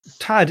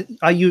Tad,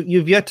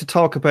 you've yet to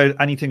talk about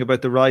anything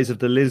about the rise of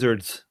the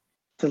lizards.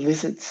 The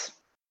lizards.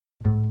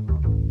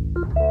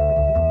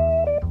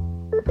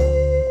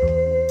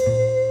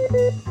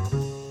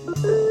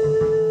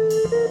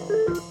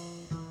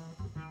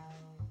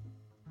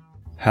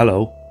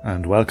 Hello,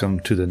 and welcome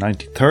to the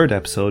 93rd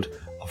episode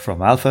of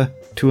From Alpha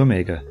to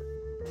Omega.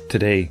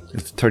 Today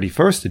is the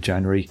 31st of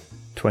January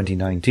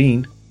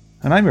 2019,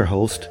 and I'm your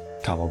host,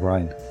 Tom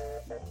O'Brien.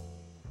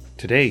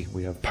 Today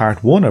we have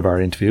part 1 of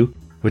our interview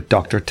with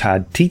Dr.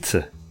 Tad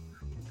Tietze.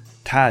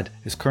 Tad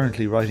is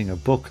currently writing a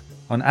book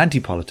on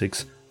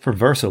anti-politics for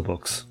Verso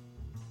Books.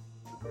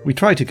 We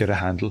try to get a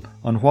handle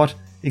on what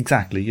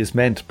exactly is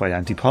meant by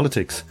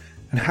anti-politics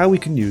and how we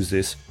can use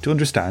this to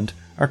understand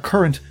our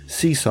current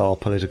seesaw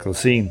political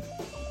scene.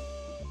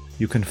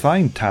 You can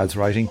find Tad's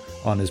writing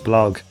on his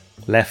blog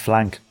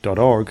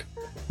leftflank.org,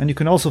 and you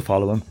can also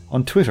follow him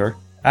on Twitter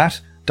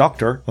at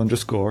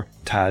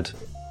Dr_Tad.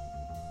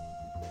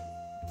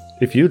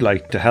 If you'd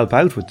like to help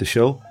out with the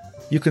show,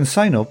 you can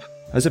sign up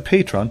as a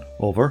patron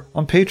over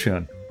on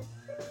Patreon.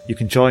 You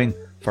can join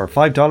for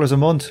 $5 a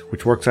month,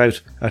 which works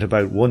out at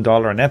about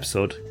 $1 an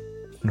episode.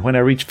 And when I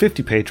reach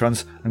 50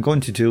 patrons, I'm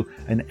going to do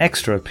an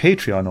extra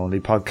Patreon-only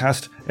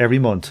podcast every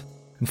month,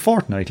 and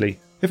fortnightly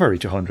if I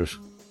reach 100.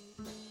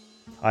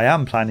 I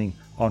am planning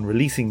on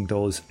releasing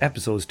those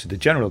episodes to the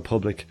general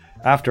public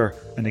after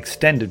an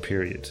extended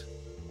period,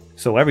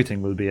 so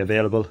everything will be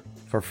available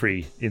for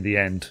free in the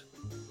end.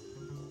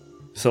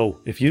 So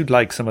if you'd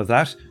like some of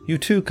that, you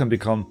too can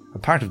become a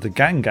part of the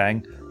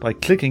gang by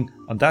clicking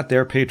on that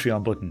there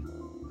Patreon button.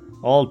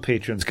 All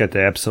patrons get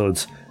their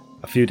episodes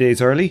a few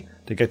days early.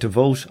 They get to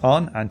vote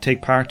on and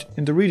take part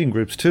in the reading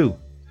groups too.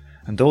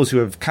 And those who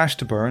have cash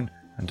to burn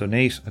and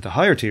donate at the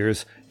higher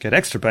tiers get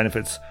extra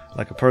benefits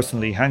like a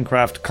personally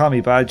handcrafted commie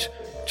badge,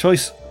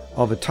 choice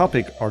of a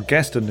topic or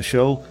guest on the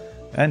show,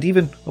 and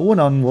even a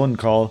one-on-one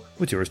call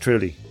with yours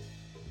truly.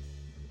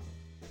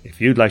 If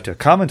you'd like to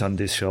comment on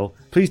this show,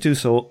 please do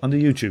so on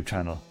the YouTube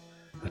channel.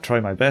 I try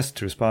my best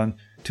to respond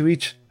to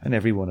each and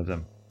every one of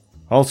them.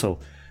 Also,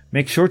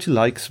 make sure to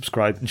like,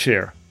 subscribe and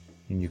share,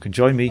 and you can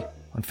join me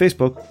on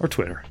Facebook or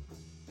Twitter.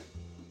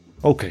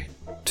 Okay,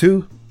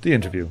 to the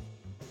interview.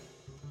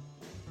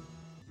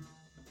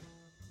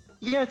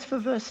 Yeah, it's for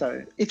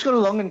Verso. It's got a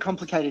long and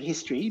complicated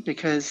history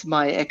because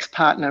my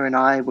ex-partner and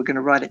I were going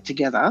to write it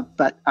together,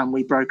 but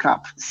we broke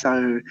up.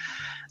 So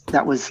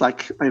that was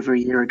like over a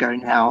year ago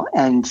now.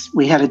 And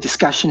we had a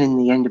discussion in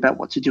the end about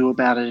what to do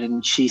about it.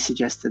 And she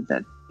suggested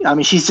that,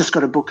 she's just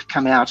got a book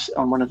come out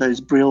on one of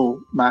those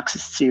Brill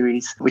Marxist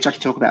series, which I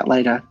can talk about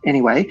later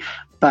anyway.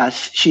 But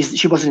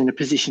she wasn't in a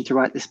position to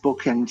write this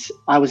book, and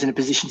I was in a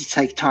position to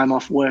take time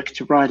off work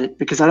to write it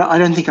because I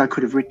don't think I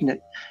could have written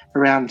it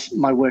around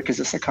my work as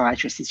a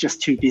psychiatrist. It's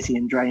just too busy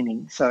and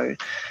draining. So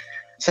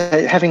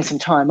having some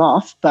time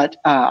off, but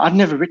I've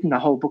never written a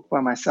whole book by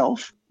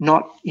myself,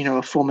 not,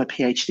 a former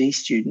PhD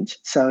student.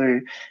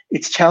 So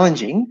it's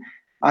challenging.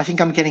 I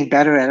think I'm getting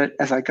better at it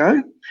as I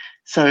go.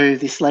 So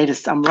this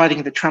latest, I'm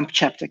writing the Trump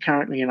chapter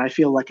currently, and I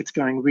feel like it's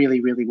going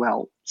really, really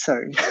well. So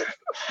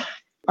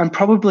I'm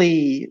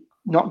probably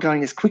not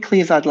going as quickly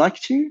as I'd like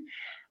to,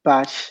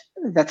 but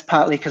that's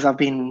partly because I've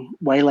been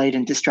waylaid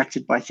and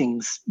distracted by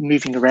things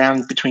moving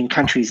around between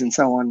countries and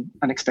so on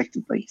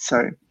unexpectedly.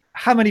 So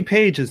how many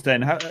pages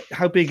then?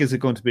 How big is it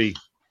going to be?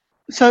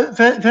 So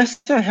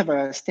Verso have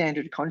a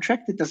standard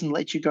contract that doesn't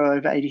let you go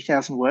over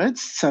 80,000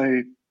 words.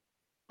 So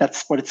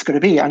that's what it's got to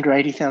be, under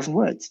 80,000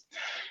 words,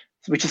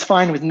 which is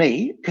fine with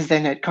me because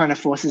then it kind of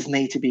forces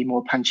me to be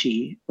more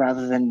punchy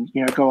rather than,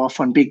 go off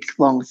on big,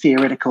 long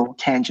theoretical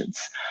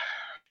tangents.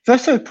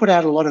 Verso put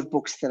out a lot of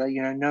books that are,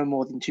 no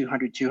more than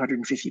 200,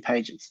 250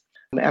 pages.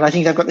 And I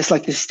think they've got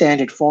this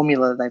standard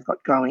formula they've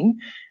got going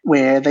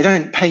where they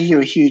don't pay you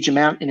a huge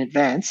amount in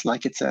advance,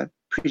 like it's a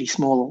pretty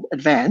small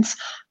advance,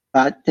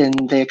 but then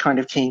they're kind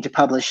of keen to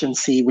publish and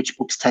see which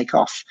books take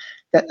off.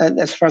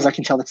 As far as I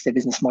can tell, that's their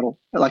business model,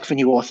 like for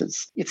new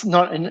authors. It's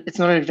not an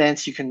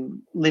advance you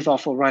can live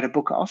off or write a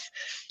book off,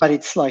 but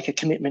it's like a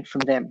commitment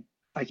from them,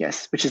 I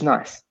guess, which is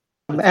nice.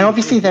 And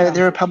obviously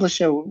they're a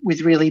publisher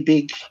with really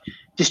big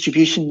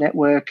distribution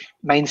network,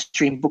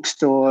 mainstream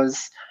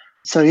bookstores.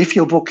 So if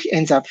your book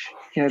ends up,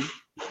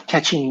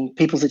 catching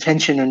people's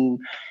attention and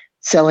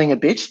selling a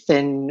bit,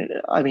 then,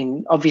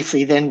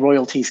 obviously then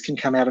royalties can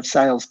come out of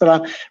sales.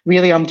 But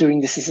I'm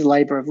doing this as a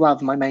labor of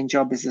love. My main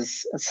job is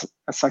as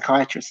a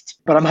psychiatrist.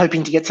 But I'm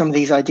hoping to get some of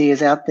these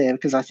ideas out there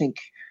because I think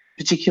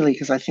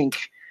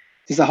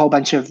there's a whole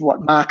bunch of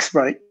what Marx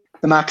wrote.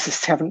 The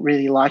Marxists haven't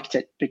really liked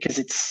it because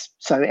it's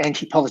so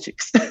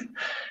anti-politics.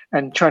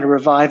 And trying to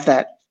revive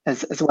that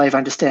as a way of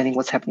understanding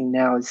what's happening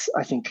now is,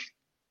 I think,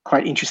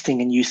 quite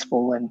interesting and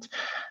useful, and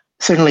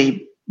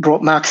certainly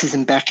brought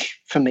Marxism back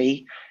for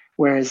me.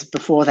 Whereas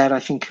before that, I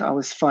think I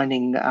was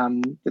finding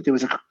that there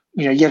was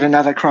yet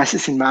another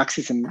crisis in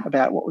Marxism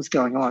about what was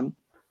going on.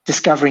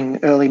 Discovering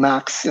early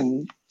Marx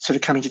and sort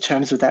of coming to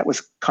terms with that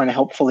was kind of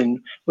helpful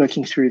in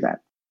working through that.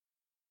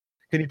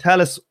 Can you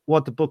tell us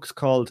what the book's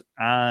called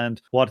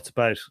and what it's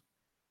about?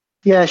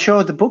 Yeah,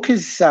 sure. The book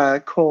is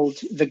called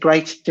The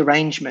Great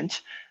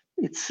Derangement.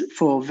 It's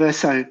for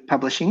Verso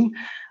Publishing.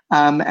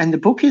 And the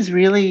book is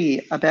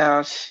really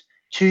about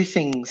two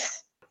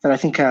things that I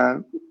think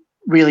are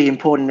really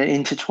important and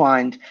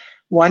intertwined.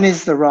 One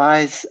is the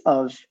rise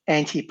of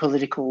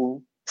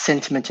anti-political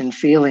sentiment and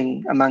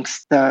feeling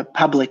amongst the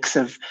publics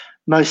of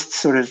most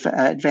sort of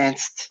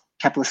advanced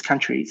capitalist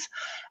countries.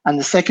 And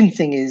the second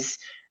thing is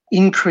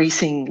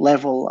increasing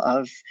level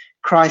of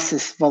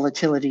crisis,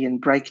 volatility, and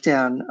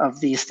breakdown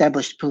of the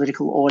established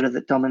political order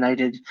that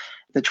dominated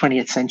the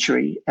 20th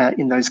century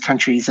in those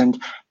countries,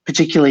 and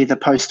particularly the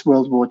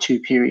post-World War II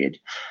period.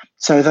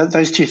 So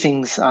those two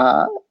things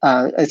are,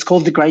 it's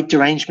called the Great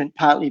Derangement,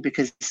 partly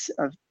because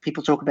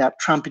people talk about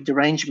Trump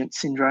derangement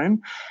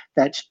syndrome,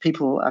 that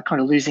people are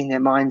kind of losing their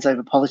minds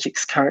over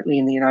politics currently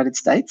in the United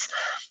States.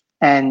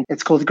 And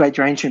it's called the Great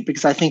Derangement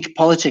because I think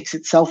politics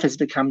itself has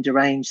become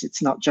deranged.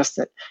 It's not just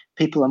that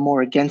people are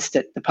more against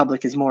it, the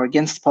public is more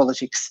against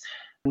politics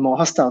and more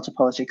hostile to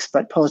politics,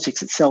 but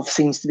politics itself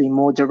seems to be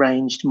more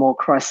deranged, more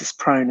crisis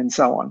prone, and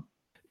so on.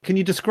 Can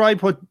you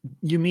describe what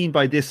you mean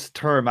by this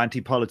term,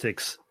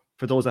 anti-politics,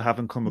 for those that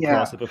haven't come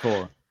across it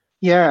before?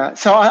 Yeah,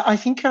 so I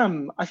think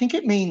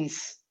it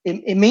means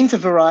a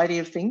variety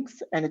of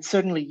things, and it's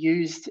certainly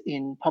used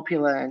in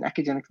popular and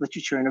academic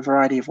literature in a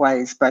variety of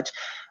ways. But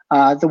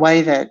the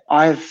way that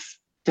I've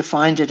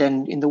defined it,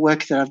 and in the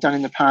work that I've done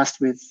in the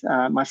past with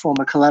my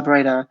former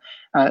collaborator,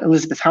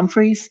 Elizabeth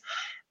Humphreys,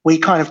 we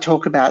kind of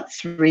talk about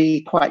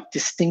three quite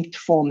distinct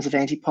forms of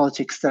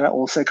anti-politics that are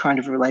also kind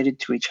of related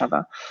to each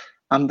other.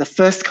 The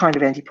first kind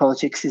of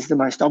anti-politics is the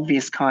most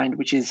obvious kind,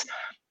 which is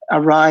a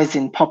rise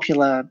in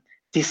popular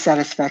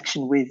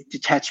dissatisfaction with,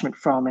 detachment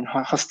from, and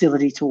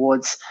hostility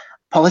towards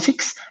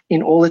politics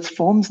in all its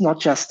forms, not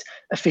just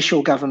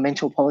official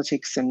governmental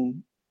politics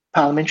and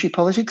parliamentary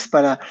politics,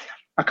 but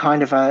a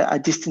kind of a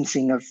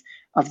distancing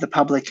of the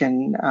public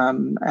and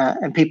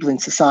people in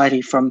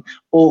society from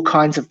all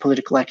kinds of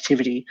political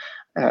activity,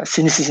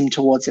 cynicism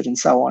towards it, and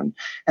so on.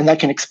 And that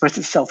can express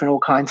itself in all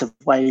kinds of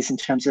ways in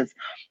terms of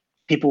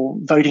people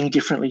voting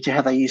differently to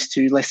how they used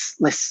to,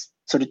 less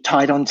sort of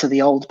tied on to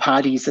the old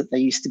parties that they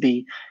used to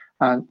be.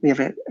 We have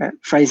a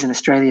phrase in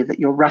Australia that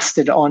you're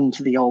rusted on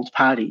to the old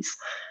parties.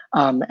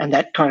 And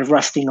that kind of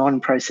rusting on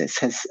process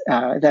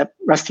that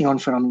rusting on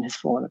phenomenon has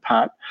fallen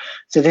apart.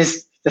 So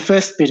there's the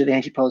first bit of the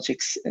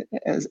anti-politics,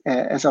 as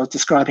I was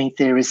describing it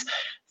there, is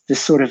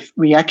this sort of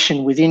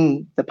reaction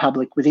within the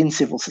public, within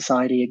civil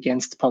society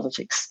against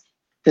politics.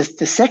 The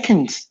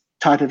second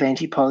type of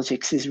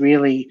anti-politics is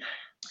really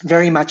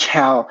very much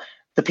how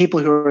the people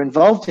who are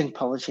involved in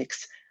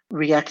politics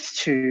react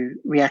to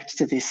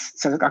this,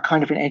 so a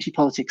kind of an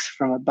anti-politics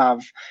from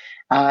above.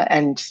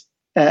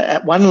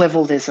 At one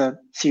level, there's a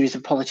series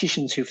of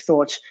politicians who've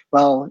thought,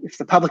 well, if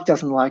the public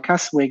doesn't like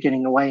us, we're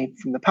getting away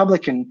from the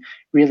public, and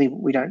really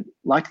we don't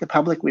like the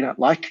public, we don't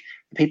like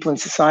the people in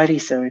society.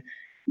 So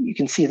you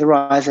can see the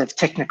rise of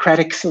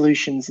technocratic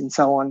solutions and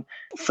so on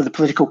for the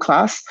political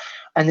class.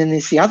 And then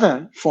there's the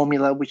other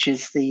formula, which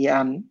is the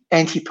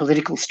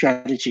anti-political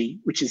strategy,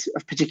 which is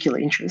of particular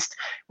interest,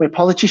 where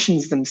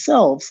politicians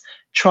themselves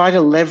try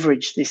to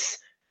leverage this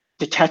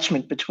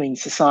detachment between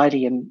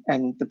society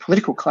and the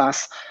political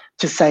class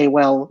to say,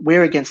 well,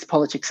 we're against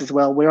politics as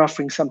well. We're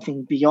offering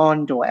something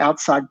beyond or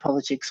outside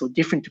politics or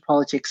different to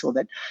politics, or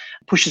that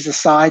pushes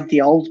aside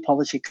the old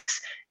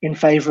politics in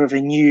favor of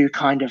a new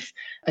kind of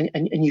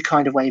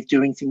way of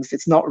doing things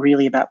that's not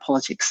really about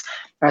politics.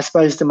 And I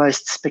suppose the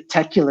most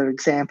spectacular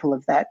example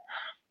of that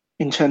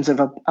in terms of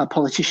a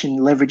politician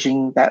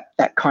leveraging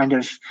that kind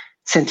of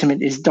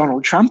sentiment is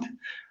Donald Trump,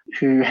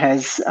 who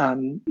has,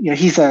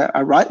 he's a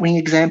right-wing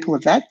example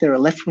of that. There are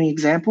left-wing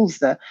examples.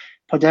 The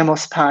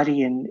Podemos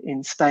party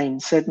in Spain,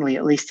 certainly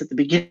at least at the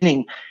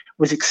beginning,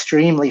 was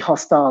extremely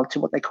hostile to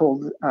what they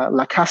called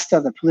La Casta,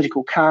 the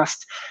political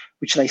caste,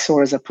 which they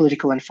saw as a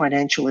political and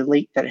financial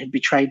elite that had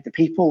betrayed the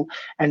people,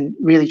 and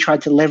really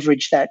tried to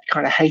leverage that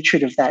kind of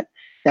hatred of that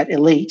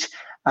elite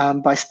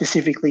by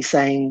specifically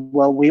saying,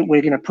 well,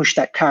 we're going to push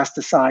that caste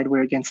aside,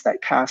 we're against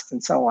that caste,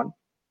 and so on.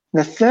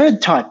 The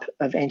third type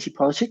of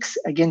anti-politics,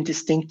 again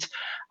distinct,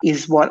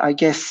 is what I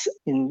guess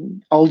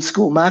in old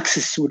school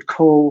Marxists would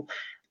call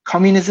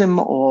communism,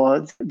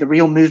 or the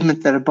real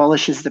movement that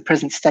abolishes the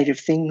present state of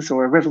things,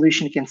 or a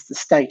revolution against the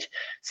state.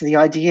 So the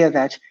idea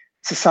that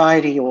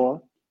society,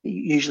 or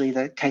usually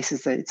the case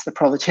is that it's the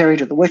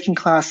proletariat or the working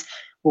class,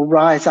 will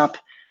rise up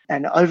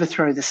and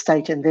overthrow the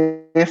state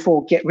and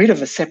therefore get rid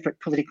of a separate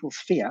political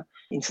sphere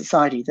in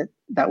society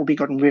that will be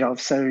gotten rid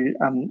of. So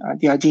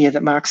the idea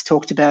that Marx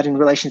talked about in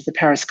relation to the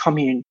Paris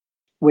Commune,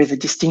 where the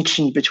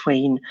distinction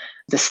between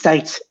the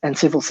state and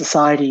civil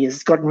society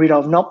is gotten rid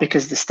of, not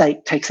because the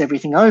state takes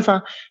everything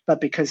over,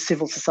 but because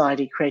civil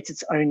society creates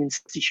its own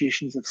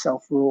institutions of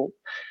self-rule.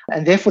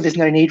 And therefore, there's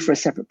no need for a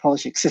separate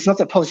politics. So it's not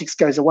that politics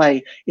goes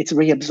away, it's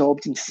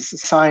reabsorbed into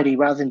society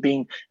rather than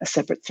being a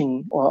separate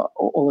thing or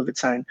all of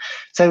its own.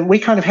 So we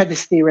kind of had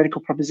this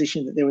theoretical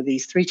proposition that there were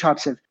these three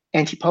types of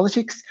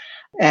anti-politics,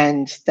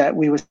 and that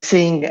we were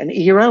seeing an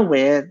era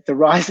where the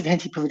rise of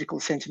anti-political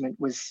sentiment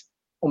was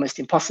almost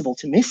impossible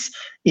to miss,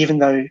 even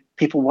though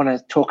people want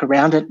to talk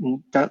around it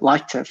and don't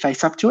like to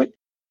face up to it.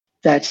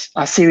 that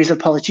a series of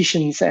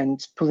politicians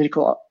and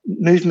political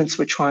movements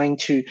were trying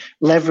to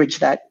leverage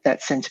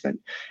that sentiment.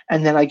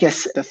 And then I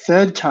guess the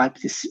third type,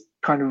 this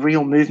kind of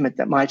real movement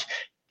that might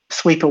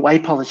sweep away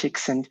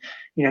politics and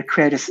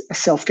create a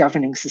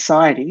self-governing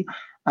society,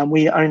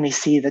 we only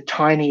see the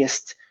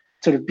tiniest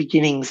sort of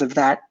beginnings of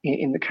that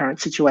in the current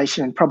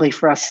situation. And probably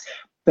for us,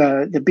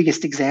 the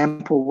biggest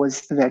example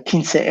was the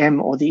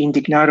 15M or the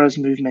Indignados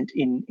movement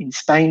in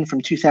Spain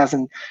from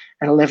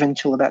 2011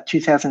 till about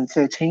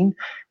 2013,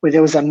 where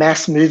there was a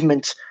mass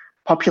movement,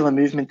 popular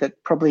movement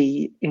that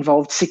probably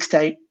involved 6 to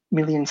 8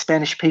 million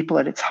Spanish people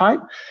at its height,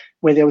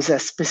 where there was a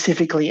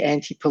specifically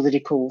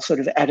anti-political sort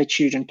of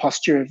attitude and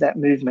posture of that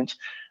movement.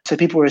 So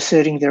people were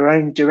asserting their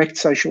own direct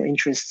social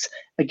interests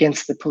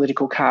against the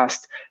political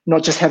caste,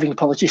 not just having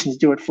politicians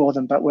do it for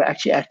them, but were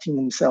actually acting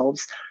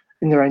themselves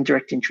in their own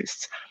direct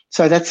interests.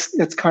 So that's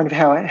kind of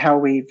how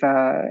we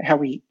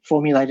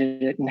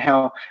formulated it and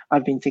how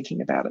I've been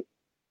thinking about it.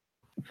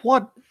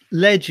 What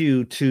led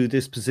you to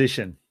this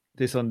position,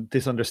 this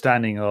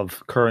understanding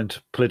of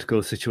current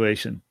political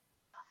situation?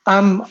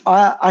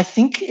 I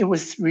think it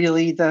was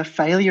really the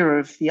failure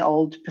of the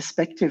old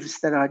perspectives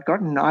that I'd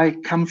gotten. I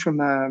come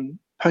from a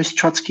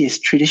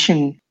post-Trotskyist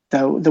tradition,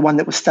 the one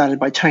that was started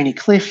by Tony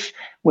Cliff,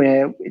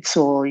 where it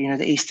saw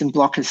the Eastern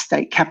Bloc as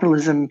state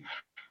capitalism,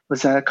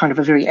 was a kind of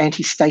a very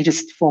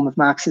anti-statist form of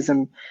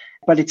Marxism.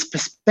 But its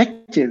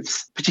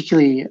perspectives,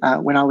 particularly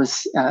when I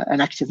was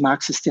an active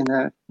Marxist in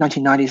the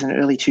 1990s and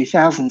early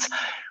 2000s,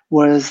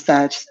 was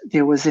that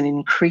there was an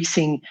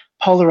increasing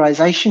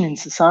polarization in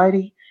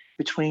society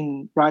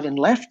between right and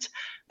left,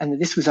 and that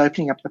this was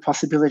opening up the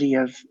possibility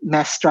of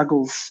mass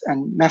struggles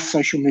and mass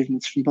social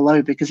movements from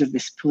below because of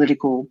this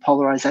political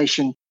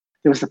polarization.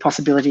 There was the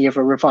possibility of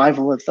a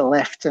revival of the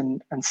left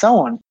and so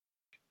on.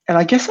 And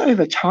I guess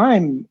over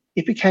time,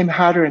 it became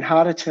harder and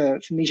harder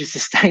for me to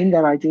sustain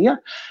that idea.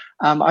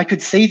 I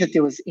could see that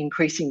there was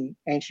increasing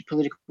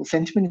anti-political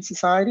sentiment in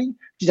society.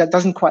 That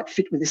doesn't quite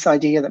fit with this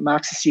idea that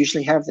Marxists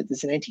usually have, that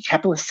there's an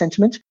anti-capitalist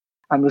sentiment.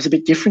 It was a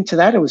bit different to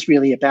that. It was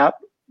really about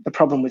the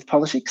problem with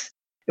politics.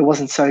 It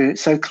wasn't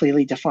so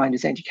clearly defined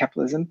as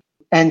anti-capitalism.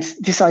 And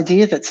this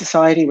idea that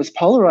society was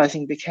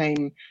polarizing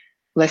became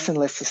less and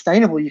less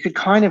sustainable. You could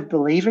kind of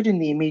believe it in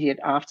the immediate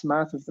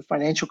aftermath of the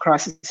financial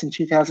crisis in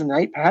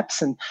 2008,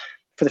 perhaps, and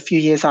for the few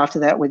years after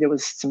that, where there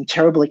was some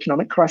terrible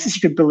economic crisis.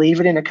 You could believe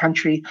it in a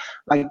country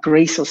like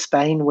Greece or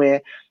Spain,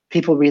 where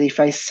people really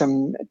faced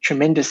some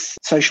tremendous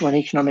social and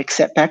economic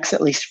setbacks,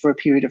 at least for a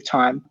period of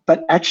time.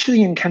 But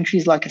actually in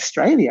countries like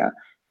Australia,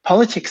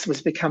 politics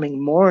was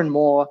becoming more and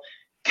more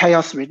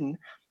chaos-ridden.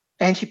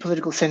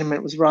 Anti-political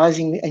sentiment was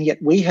rising, and yet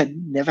we had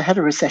never had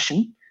a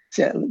recession.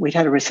 So we'd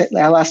had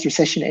our last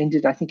recession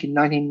ended, I think, in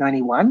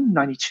 1991,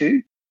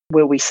 92,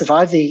 where we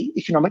survived the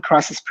economic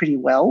crisis pretty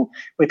well,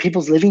 where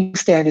people's living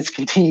standards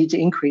continued to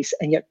increase,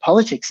 and yet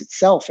politics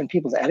itself and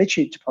people's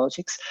attitude to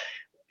politics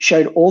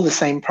showed all the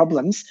same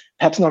problems,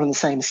 perhaps not on the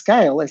same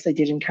scale as they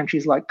did in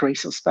countries like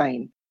Greece or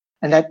Spain.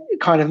 And that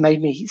kind of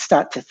made me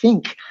start to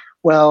think,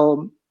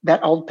 well,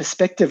 that old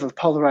perspective of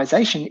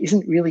polarization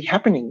isn't really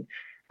happening.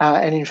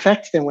 And in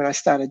fact, then when I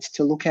started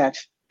to look at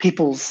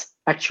people's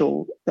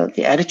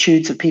the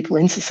attitudes of people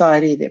in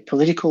society, their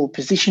political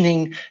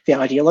positioning, their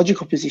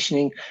ideological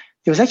positioning,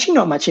 there was actually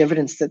not much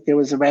evidence that there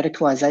was a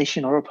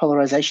radicalization or a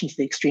polarization to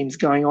the extremes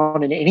going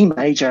on in any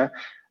major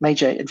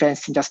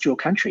advanced industrial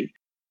country.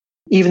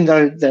 Even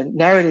though the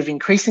narrative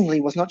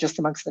increasingly was not just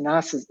amongst the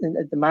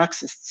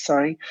Marxists,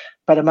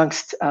 but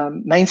amongst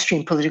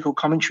mainstream political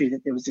commentary,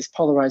 that there was this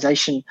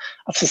polarization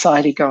of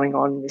society going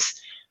on, this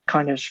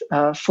kind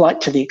of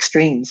flight to the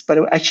extremes, but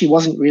it actually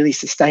wasn't really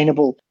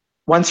sustainable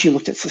once you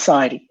looked at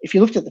society. If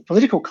you looked at the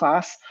political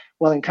class,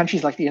 well, in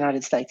countries like the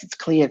United States, it's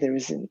clear there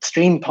is an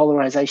extreme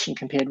polarization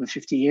compared with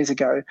 50 years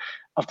ago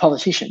of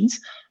politicians,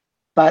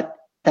 but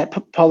that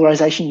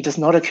polarization does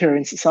not occur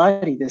in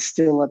society. There's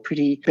still a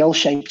pretty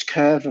bell-shaped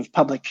curve of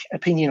public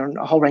opinion on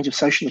a whole range of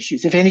social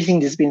issues. If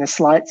anything, there's been a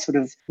slight sort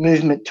of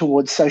movement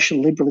towards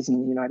social liberalism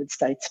in the United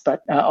States,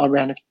 but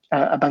around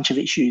a bunch of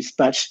issues,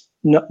 but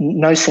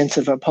no sense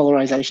of a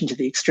polarization to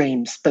the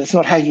extremes. But it's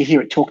not how you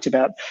hear it talked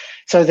about.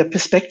 So the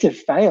perspective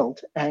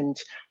failed, and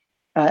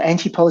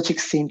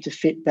anti-politics seemed to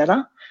fit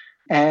better.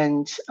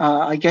 And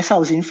I guess I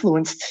was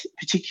influenced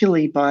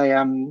particularly by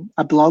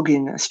a blog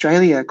in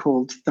Australia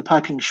called The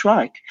Piping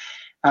Shrike,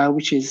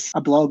 which is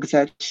a blog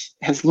that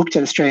has looked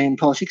at Australian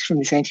politics from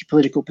this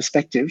anti-political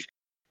perspective.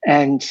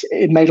 And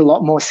it made a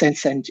lot more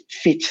sense and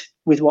fit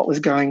with what was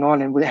going on,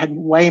 and it had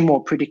way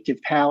more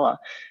predictive power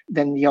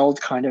than the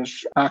old kind of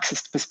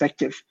Marxist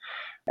perspective.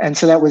 And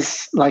so that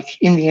was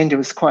in the end, it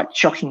was quite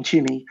shocking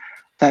to me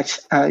that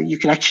you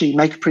could actually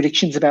make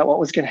predictions about what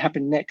was going to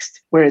happen next.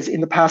 Whereas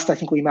in the past, I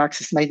think we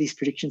Marxists made these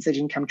predictions, they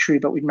didn't come true,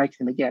 but we'd make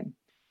them again.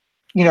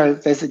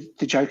 There's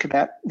the joke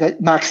about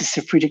that Marxists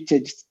have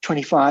predicted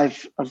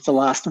 25 of the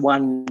last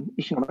one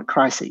economic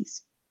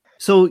crises.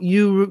 So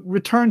you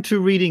return to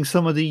reading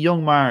some of the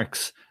young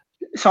Marx.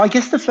 So I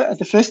guess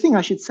the first thing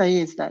I should say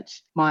is that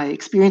my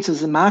experience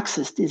as a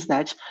Marxist is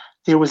that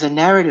there was a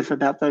narrative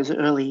about those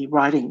early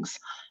writings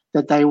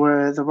that they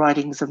were the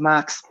writings of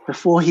Marx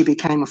before he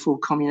became a full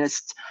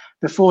communist,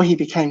 before he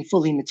became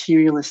fully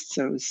materialist,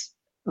 so it was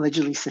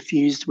allegedly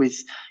suffused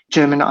with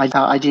German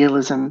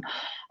idealism,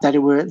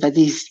 that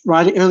these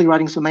early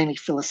writings were mainly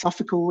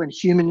philosophical and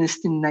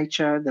humanist in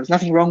nature. There was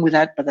nothing wrong with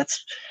that,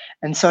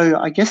 and so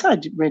I guess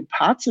I'd read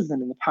parts of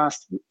them in the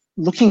past,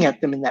 looking at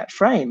them in that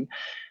frame.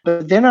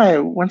 But then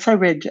once I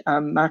read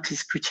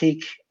Marx's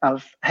critique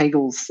of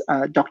Hegel's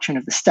Doctrine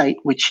of the State,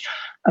 which,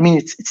 I mean,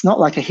 it's not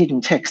like a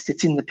hidden text.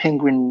 It's in the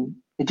Penguin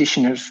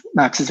edition of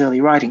Marx's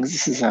early writings.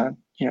 This is a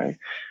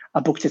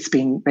book that's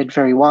been read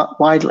very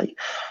widely.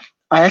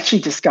 I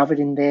actually discovered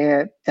in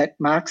there that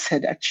Marx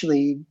had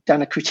actually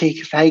done a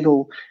critique of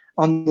Hegel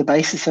on the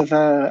basis of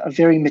a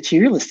very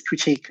materialist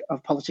critique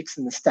of politics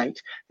and the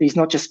state. He's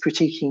not just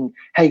critiquing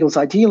Hegel's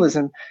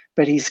idealism,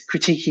 but he's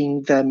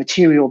critiquing the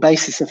material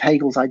basis of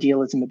Hegel's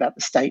idealism about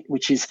the state,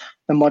 which is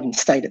the modern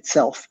state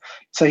itself.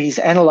 So he's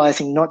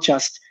analysing not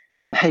just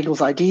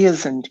Hegel's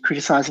ideas and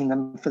criticising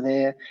them for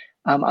their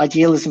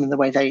idealism and the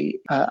way they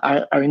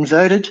are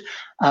inverted,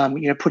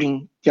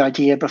 putting the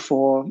idea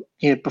before,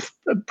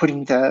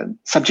 putting the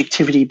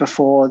subjectivity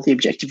before the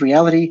objective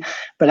reality.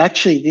 But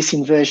actually, this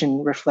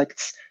inversion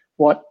reflects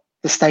what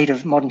the state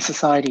of modern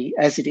society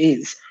as it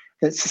is,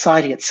 that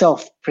society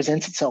itself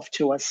presents itself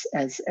to us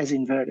as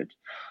inverted,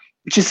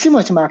 which is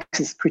similar to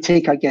Marx's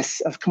critique, I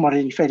guess, of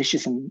commodity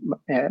fetishism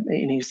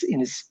in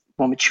his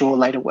more mature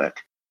later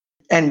work.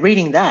 And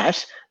reading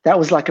that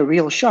was like a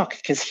real shock,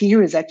 because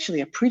here is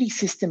actually a pretty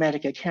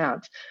systematic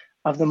account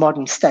of the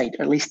modern state,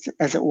 at least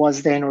as it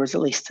was then, or as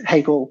at least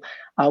Hegel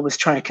was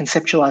trying to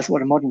conceptualize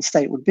what a modern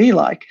state would be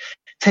like,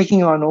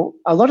 taking on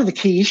a lot of the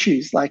key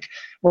issues, like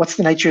what's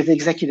the nature of the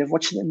executive,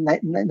 what's the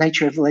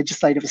nature of the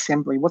legislative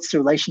assembly, what's the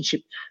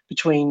relationship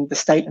between the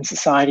state and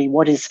society,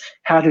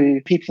 how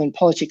do people in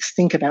politics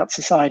think about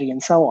society,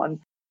 and so on.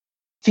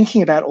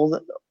 Thinking about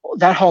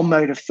that whole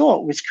mode of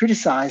thought was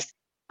criticized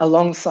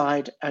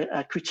alongside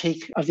a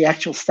critique of the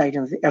actual state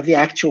and of the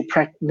actual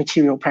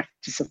material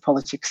practice of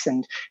politics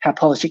and how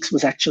politics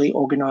was actually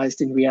organized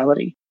in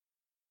reality.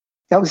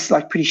 That was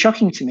like pretty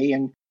shocking to me,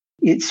 and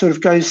it sort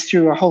of goes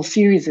through a whole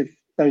series of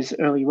those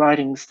early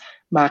writings.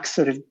 Marx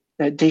sort of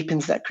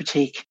deepens that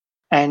critique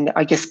and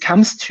I guess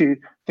comes to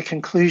the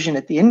conclusion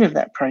at the end of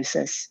that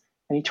process,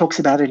 and he talks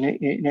about it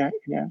in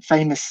a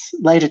famous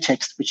later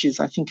text, which is,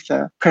 I think,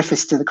 the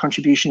preface to the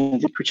contribution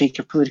of the Critique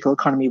of Political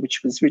Economy,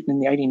 which was written in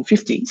the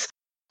 1850s.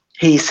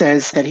 He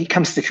says that he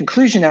comes to the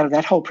conclusion out of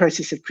that whole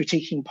process of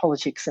critiquing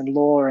politics and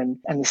law and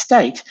the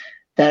state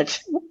that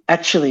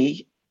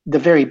actually the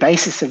very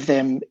basis of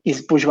them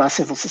is bourgeois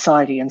civil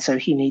society. And so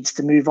he needs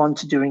to move on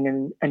to doing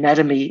an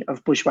anatomy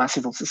of bourgeois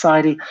civil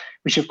society,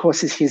 which of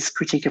course is his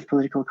Critique of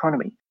Political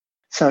Economy.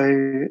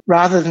 So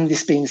rather than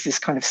this being this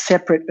kind of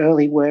separate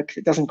early work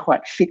that doesn't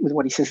quite fit with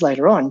what he says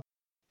later on,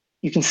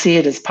 you can see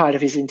it as part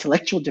of his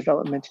intellectual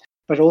development,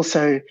 but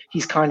also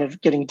he's kind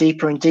of getting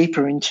deeper and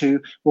deeper into,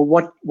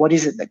 well, what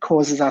is it that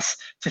causes us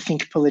to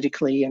think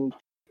politically and,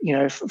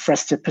 for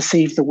us to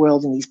perceive the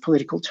world in these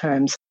political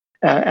terms,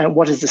 and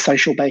what is the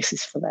social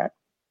basis for that?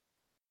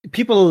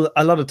 People,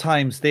 a lot of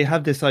times, they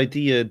have this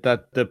idea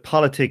that the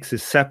politics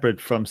is separate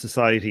from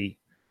society.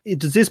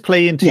 Does this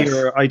play into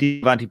your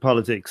idea of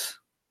anti-politics?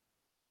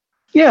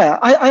 Yeah,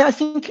 I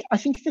think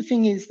the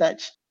thing is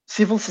that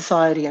civil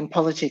society and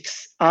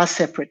politics are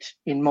separate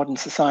in modern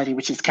society,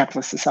 which is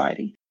capitalist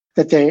society.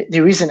 That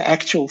there is an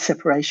actual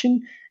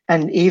separation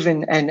and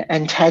even an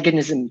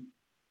antagonism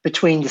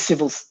between the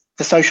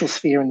social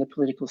sphere and the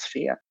political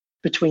sphere,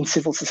 between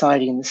civil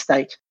society and the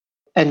state.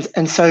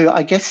 And so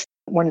I guess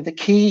one of the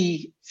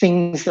key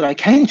things that I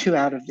came to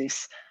out of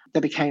this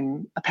that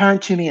became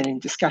apparent to me and in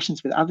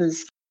discussions with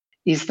others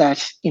is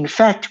that, in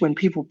fact, when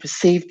people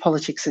perceive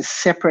politics as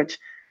separate,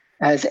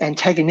 as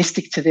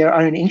antagonistic to their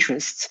own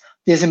interests,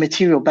 there's a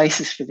material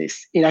basis for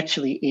this. It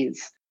actually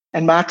is.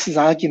 And Marx's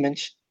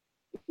argument,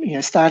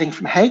 starting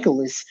from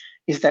Hegel, is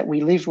that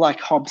we live,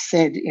 like Hobbes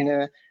said, in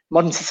a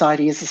modern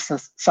society is a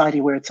society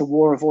where it's a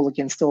war of all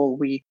against all.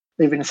 We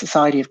live in a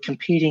society of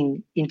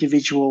competing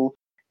individual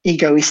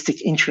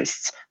egoistic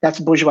interests. That's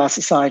bourgeois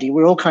society.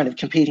 We're all kind of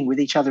competing with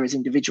each other as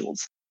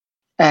individuals.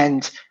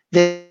 And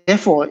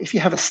therefore, if you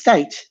have a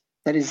state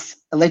that is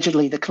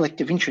allegedly the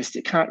collective interest,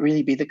 it can't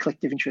really be the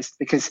collective interest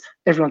because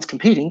everyone's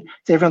competing.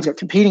 So everyone's got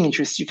competing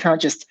interests. You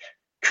can't just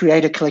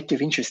create a collective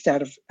interest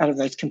out of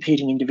those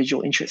competing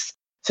individual interests.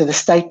 So the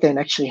state then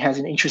actually has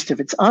an interest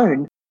of its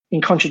own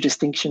in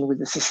contradistinction with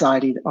the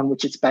society on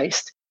which it's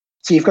based.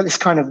 So you've got this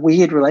kind of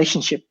weird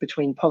relationship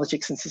between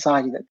politics and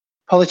society, that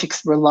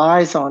politics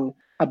relies on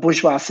a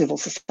bourgeois civil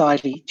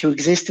society to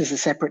exist as a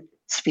separate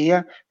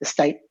sphere. The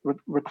state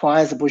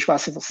requires a bourgeois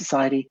civil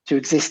society to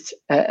exist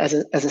as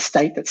a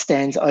state that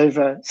stands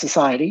over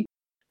society.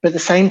 But at the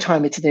same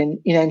time, it's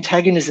then in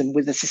antagonism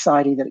with the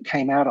society that it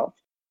came out of.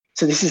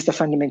 So this is the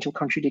fundamental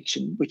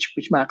contradiction, which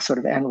Marx sort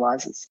of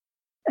analyzes.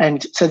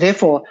 And so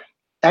therefore,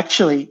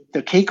 actually,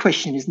 the key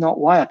question is not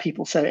why are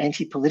people so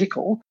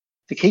anti-political?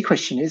 The key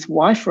question is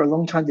why for a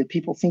long time did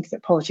people think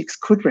that politics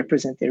could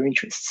represent their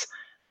interests?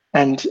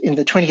 And in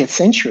the 20th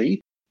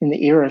century, in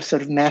the era of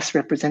sort of mass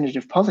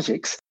representative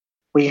politics,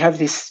 we have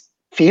this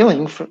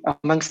feeling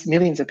amongst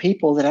millions of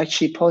people that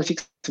actually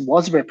politics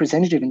was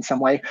representative in some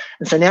way.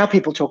 And so now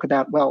people talk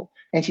about, well,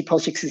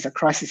 anti-politics is a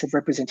crisis of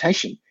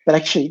representation. But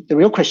actually, the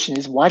real question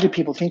is, why did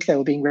people think they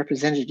were being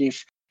represented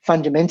if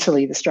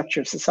fundamentally the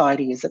structure of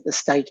society is that the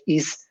state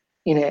is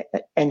in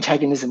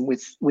antagonism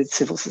with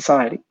civil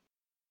society?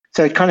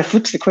 So it kind of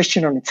flips the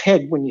question on its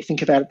head when you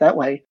think about it that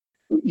way.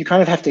 You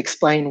kind of have to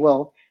explain,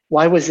 well,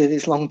 why was there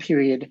this long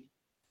period,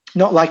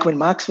 not like when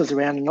Marx was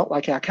around and not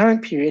like our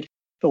current period,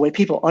 but where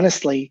people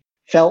honestly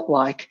felt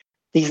like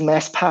these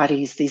mass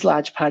parties, these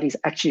large parties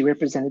actually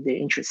represented their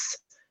interests.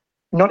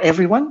 Not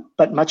everyone,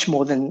 but much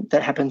more than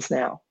that happens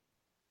now.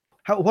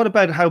 What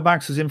about how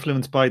Marx was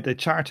influenced by the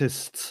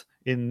Chartists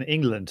in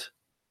England?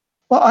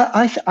 Well,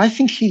 I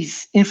think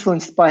he's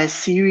influenced by a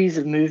series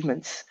of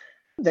movements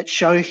that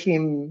show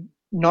him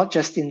not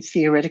just in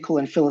theoretical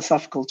and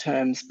philosophical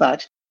terms,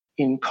 but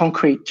in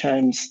concrete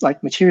terms,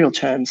 like material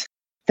terms,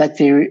 that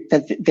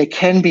there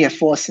can be a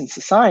force in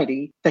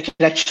society that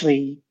could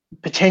actually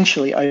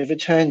potentially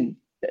overturn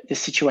the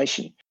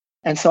situation.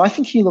 And so I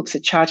think he looks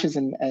at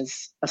Chartism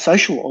as a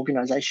social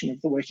organization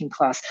of the working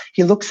class.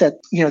 He looks at,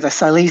 the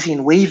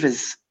Silesian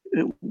weavers,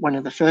 one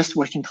of the first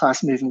working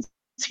class movements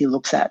he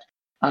looks at,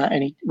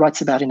 and he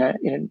writes about in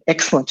an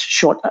excellent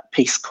short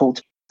piece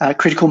called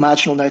Critical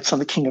Marginal Notes on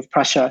the King of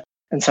Prussia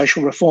and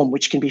Social Reform,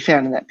 which can be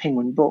found in that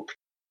Penguin book.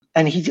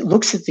 And he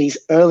looks at these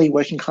early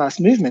working class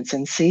movements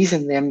and sees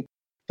in them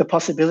the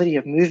possibility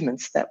of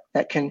movements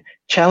that can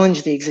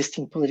challenge the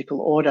existing political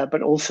order,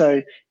 but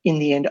also in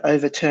the end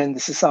overturn the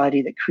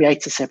society that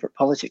creates a separate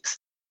politics.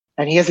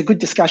 And he has a good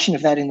discussion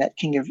of that in that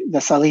King of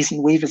the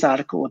Silesian Weavers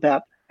article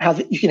about how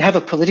you can have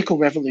a political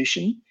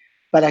revolution,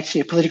 but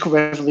actually a political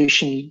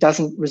revolution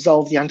doesn't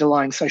resolve the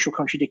underlying social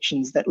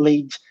contradictions that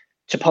lead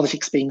to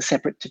politics being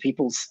separate to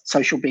people's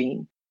social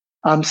being.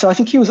 So I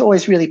think he was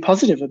always really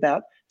positive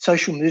about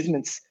social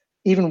movements,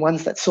 even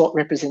ones that sought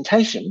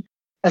representation,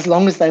 as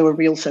long as they were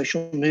real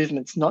social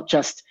movements, not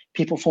just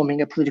people forming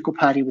a political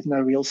party with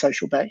no real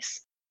social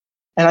base.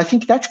 And I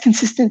think that's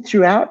consistent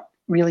throughout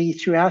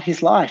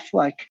his life.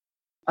 Like,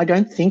 I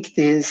don't think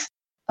there's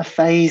a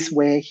phase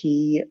where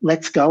he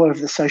lets go of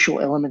the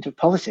social element of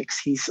politics.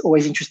 He's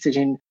always interested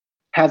in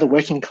how the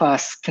working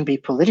class can be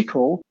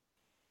political,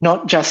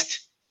 not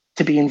just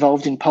to be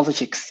involved in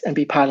politics and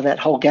be part of that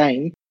whole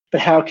game,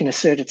 but how it can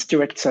assert its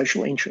direct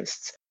social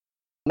interests.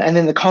 And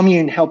then the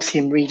commune helps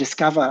him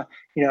rediscover,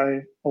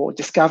 or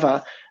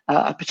discover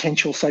a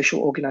potential social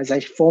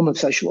organization, form of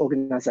social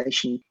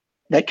organization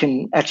that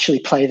can actually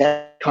play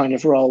that kind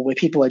of role where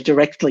people are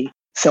directly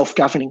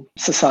self-governing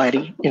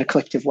society in a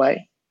collective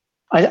way.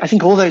 I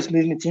think all those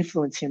movements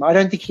influence him. I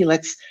don't think he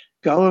lets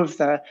go of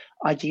the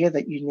idea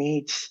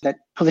that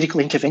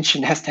political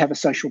intervention has to have a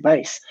social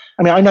base.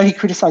 I mean, I know he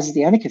criticizes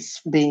the anarchists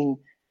for being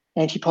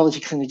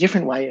anti-politics in a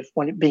different way, of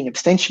being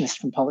abstentionist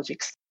from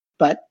politics,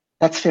 but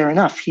that's fair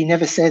enough. He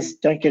never says,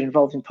 don't get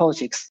involved in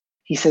politics.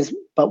 He says,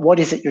 but what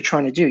is it you're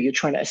trying to do? You're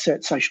trying to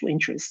assert social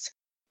interests.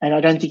 And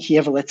I don't think he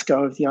ever lets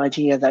go of the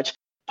idea that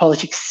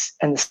politics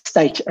and the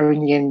state are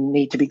in the end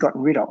need to be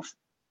gotten rid of.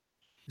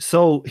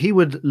 So he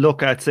would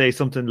look at, say,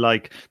 something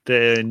like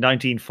the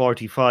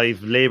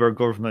 1945 Labour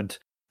government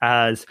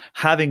as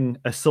having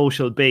a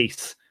social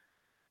base,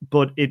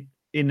 but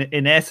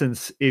in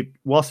essence, it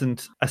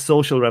wasn't a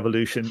social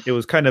revolution. It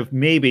was kind of,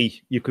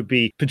 maybe you could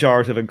be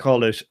pejorative and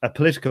call it a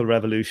political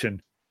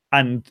revolution,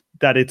 and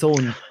that its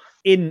own,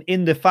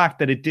 in the fact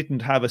that it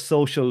didn't have a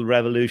social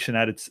revolution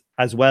at its,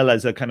 as well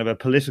as a kind of a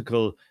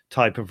political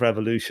type of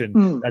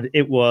revolution, that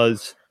it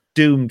was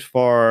doomed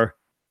for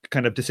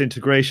kind of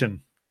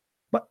disintegration.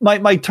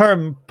 My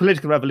term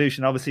political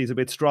revolution obviously is a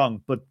bit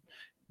strong, but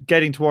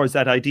getting towards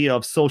that idea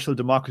of social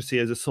democracy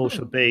as a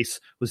social base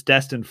was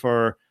destined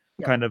for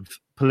kind of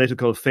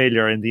political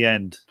failure in the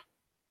end.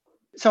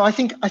 So I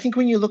think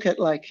when you look at,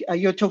 like,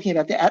 you're talking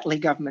about the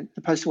Attlee government,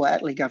 the post-war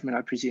Attlee government,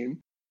 I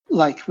presume,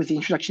 like with the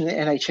introduction of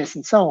the NHS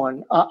and so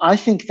on, I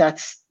think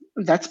that's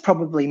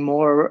probably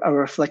more a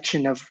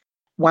reflection of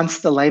once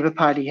the Labor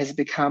Party has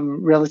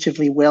become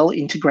relatively well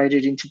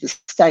integrated into the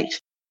state.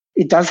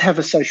 It does have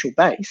a social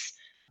base,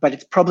 but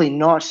it's probably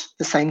not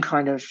the same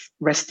kind of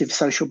restive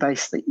social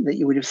base that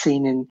you would have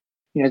seen in,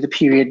 the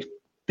period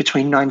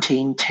between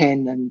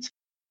 1910 and,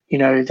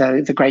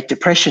 the Great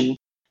Depression,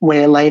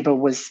 where Labor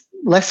was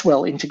less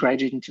well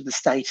integrated into the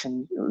state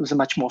and it was a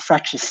much more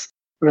fractious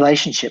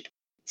relationship.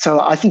 So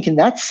I think in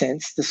that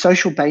sense, the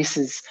social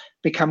bases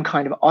become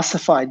kind of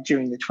ossified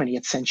during the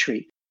 20th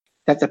century,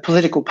 that the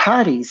political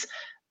parties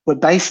were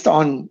based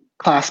on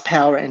class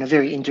power in a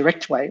very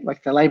indirect way.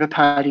 Like the Labor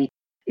Party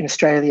in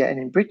Australia and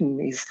in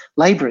Britain is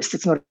labourist.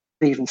 It's not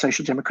even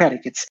social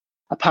democratic. It's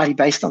a party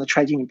based on the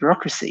trade union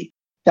bureaucracy.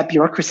 That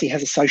bureaucracy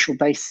has a social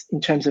base in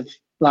terms of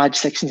large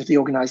sections of the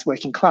organised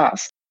working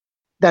class.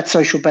 That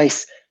social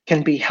base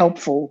can be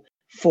helpful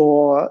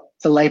for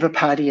the Labor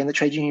Party and the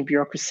trade union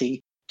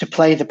bureaucracy to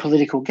play the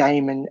political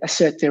game and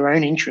assert their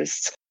own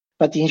interests.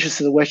 But the interests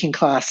of the working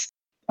class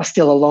are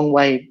still a long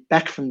way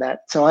back from that.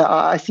 So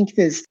I think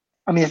there's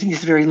I mean, I think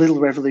there's very little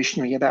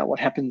revolutionary about what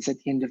happens at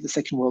the end of the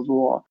Second World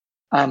War.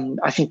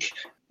 I think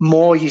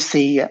more you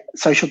see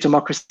social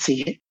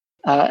democracy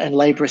and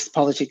labourist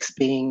politics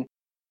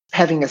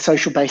having a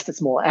social base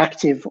that's more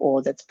active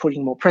or that's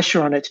putting more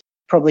pressure on it,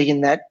 probably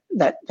in that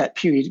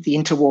period, the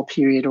interwar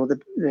period or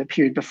the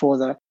period before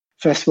the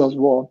First World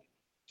War.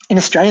 In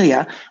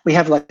Australia, we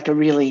have like a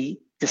really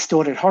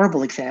distorted,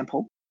 horrible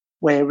example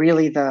where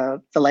really the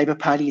Labor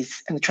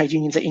parties and the trade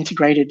unions are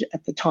integrated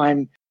at the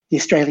time the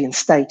Australian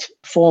state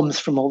forms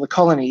from all the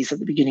colonies at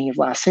the beginning of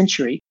last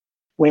century,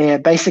 where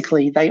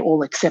basically they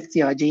all accept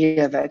the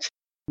idea that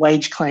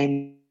wage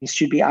claims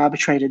should be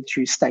arbitrated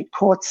through state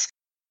courts,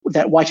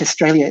 that white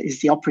Australia is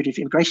the operative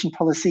immigration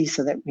policy,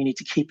 so that we need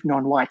to keep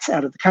non-whites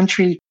out of the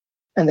country,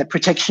 and that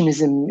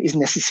protectionism is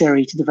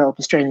necessary to develop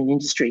Australian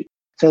industry.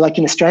 So like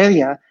in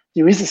Australia,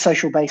 there is a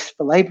social base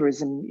for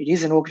labourism. It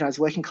is an organised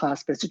working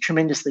class, but it's a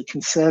tremendously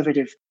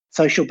conservative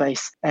social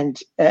base, and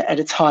at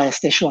its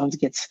highest echelons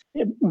gets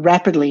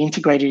rapidly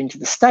integrated into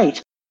the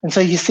state. And so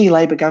you see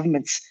Labor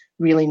governments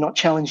really not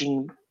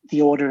challenging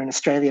the order in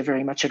Australia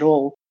very much at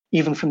all,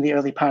 even from the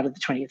early part of the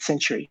 20th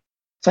century.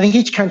 So I think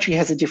each country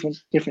has a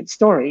different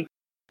story.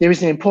 There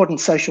is an important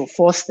social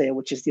force there,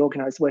 which is the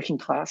organised working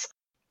class.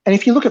 And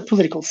if you look at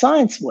political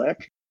science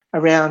work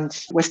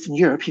around Western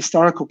Europe,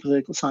 historical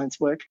political science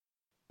work,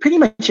 pretty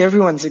much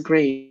everyone's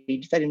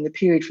agreed that in the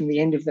period from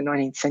the end of the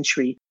 19th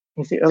century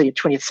into the early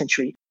 20th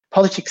century,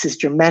 politics is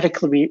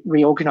dramatically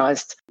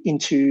reorganised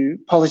into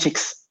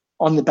politics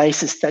on the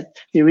basis that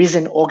there is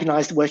an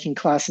organised working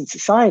class in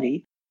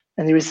society,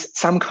 and there is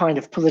some kind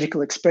of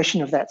political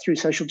expression of that through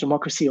social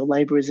democracy or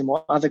labourism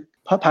or other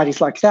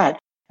parties like that.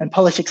 And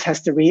politics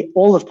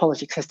all of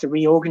politics has to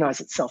reorganise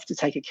itself to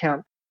take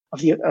account of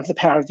the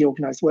power of the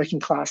organised working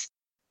class,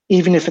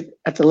 even if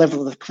at the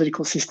level of the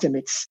political system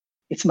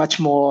it's much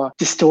more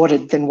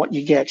distorted than what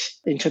you get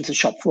in terms of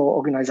shop floor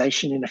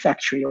organisation in a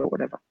factory or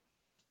whatever.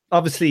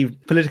 Obviously,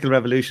 political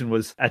revolution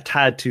was a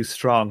tad too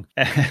strong.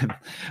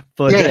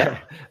 But yeah.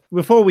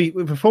 Before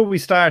we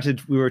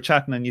started, we were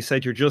chatting and you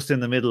said you're just in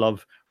the middle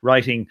of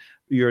writing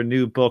your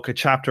new book, a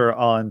chapter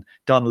on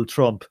Donald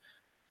Trump.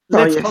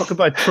 Let's talk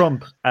about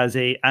Trump as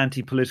a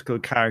anti-political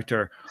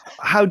character.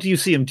 How do you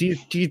see him? Do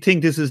you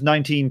think this is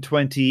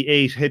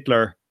 1928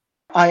 Hitler?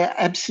 I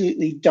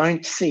absolutely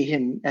don't see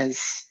him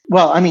as...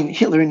 Well, I mean,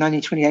 Hitler in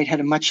 1928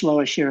 had a much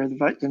lower share of the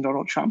vote than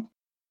Donald Trump.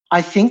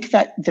 I think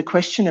that the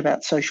question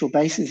about social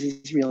bases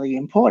is really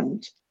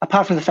important,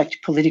 apart from the fact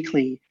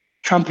politically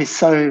Trump is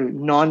so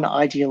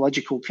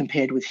non-ideological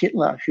compared with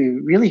Hitler,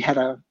 who really had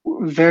a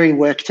very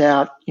worked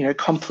out,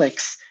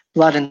 complex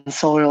blood and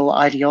soil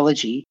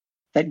ideology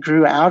that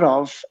grew out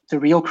of the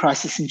real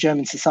crisis in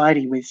German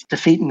society with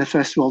defeat in the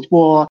First World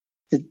War,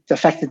 the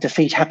fact that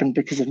defeat happened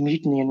because of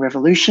mutiny and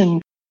revolution,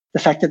 the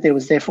fact that there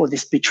was therefore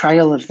this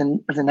betrayal of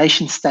the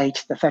nation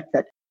state, the fact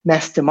that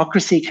mass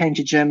democracy came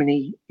to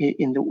Germany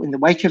in the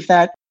wake of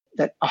that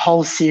a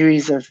whole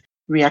series of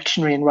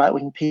reactionary and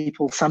right-wing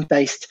people, some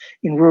based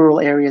in rural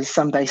areas,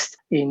 some based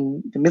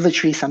in the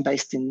military, some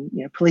based in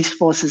police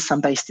forces, some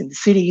based in the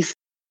cities.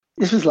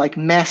 This was like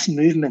mass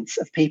movements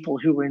of people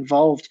who were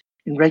involved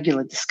in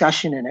regular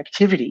discussion and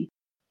activity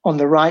on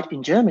the right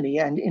in Germany.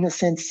 And in a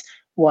sense,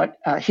 what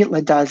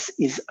Hitler does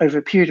is over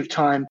a period of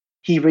time,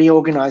 he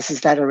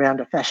reorganizes that around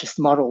a fascist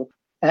model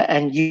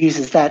and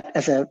uses that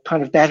as a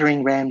kind of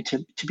battering ram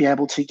to be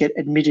able to get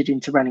admitted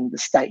into running the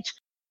state.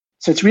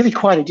 So it's really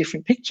quite a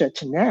different picture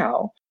to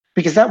now,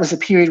 because that was a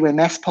period where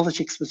mass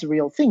politics was a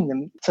real thing.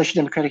 The Social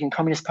Democratic and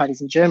Communist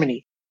parties in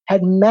Germany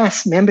had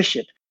mass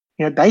membership,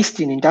 based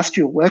in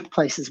industrial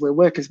workplaces where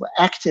workers were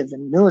active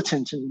and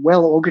militant and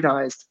well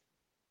organized.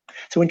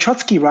 So when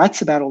Trotsky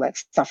writes about all that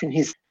stuff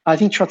I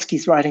think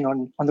Trotsky's writing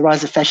on the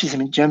rise of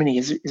fascism in Germany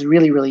is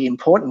really, really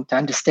important to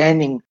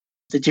understanding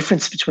the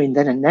difference between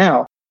then and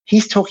now.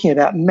 He's talking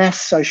about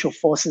mass social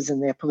forces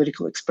and their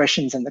political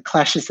expressions and the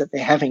clashes that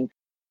they're having.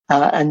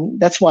 And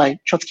that's why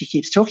Trotsky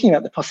keeps talking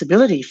about the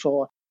possibility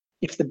for,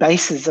 if the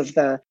bases of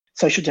the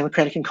Social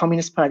Democratic and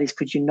Communist parties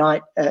could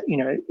unite,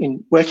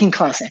 in working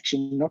class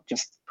action, not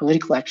just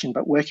political action,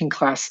 but working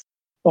class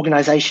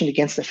organization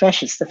against the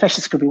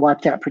fascists could be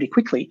wiped out pretty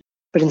quickly.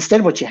 But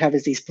instead what you have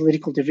is these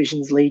political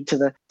divisions lead to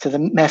the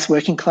mass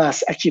working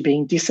class actually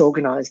being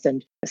disorganized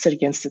and set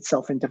against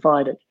itself and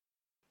divided.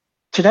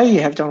 Today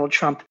you have Donald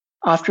Trump,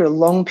 after a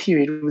long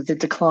period with the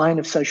decline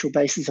of social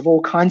bases of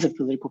all kinds of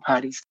political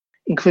parties,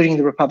 including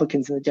the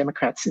Republicans and the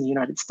Democrats in the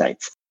United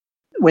States,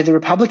 where the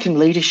Republican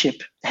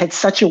leadership had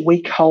such a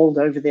weak hold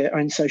over their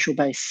own social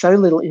base, so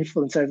little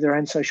influence over their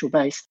own social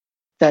base,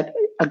 that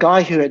a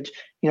guy who had,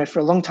 for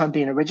a long time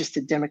been a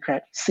registered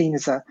Democrat, seen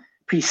as a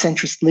pretty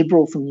centrist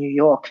liberal from New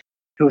York,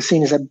 who was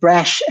seen as a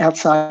brash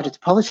outsider to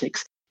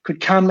politics,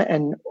 could come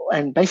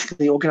and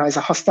basically organize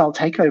a hostile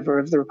takeover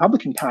of the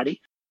Republican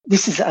Party.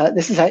 This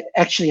is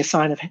actually a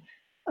sign of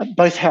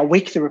both how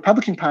weak the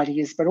Republican Party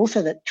is, but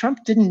also that Trump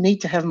didn't need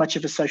to have much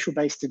of a social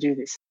base to do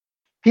this.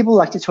 People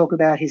like to talk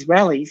about his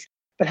rallies,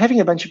 but having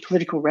a bunch of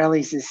political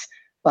rallies is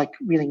like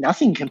really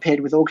nothing compared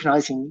with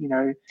organizing,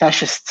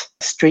 fascist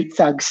street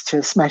thugs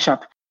to smash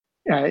up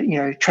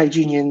trade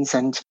unions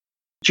and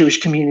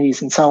Jewish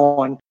communities and so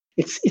on.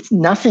 It's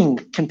nothing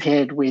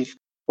compared with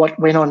what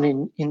went on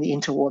in the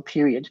interwar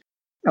period.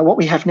 Now, what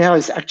we have now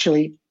is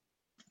actually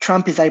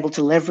Trump is able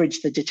to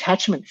leverage the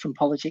detachment from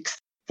politics,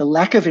 the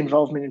lack of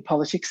involvement in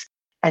politics,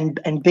 and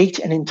beat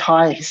an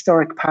entire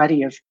historic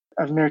party of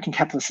American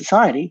capitalist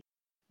society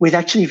with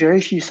actually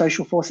very few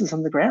social forces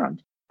on the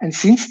ground. And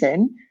since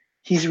then,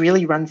 he's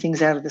really run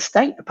things out of the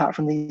state, apart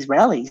from these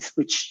rallies,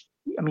 which,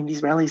 I mean,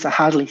 these rallies are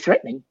hardly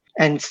threatening.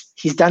 And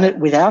he's done it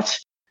without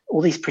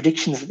all these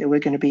predictions that there were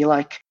going to be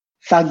like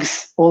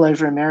thugs all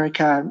over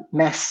America,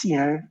 mass,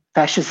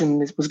 fascism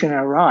was going to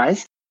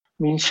arise.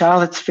 I mean,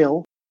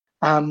 Charlottesville,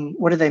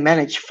 what did they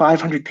manage?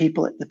 500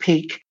 people at the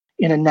peak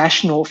in a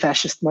national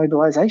fascist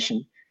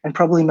mobilization. And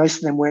probably most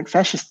of them weren't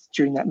fascists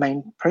during that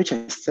main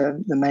protest.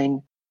 The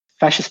main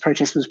fascist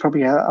protest was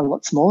probably a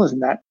lot smaller than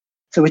that.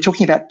 So we're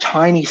talking about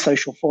tiny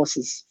social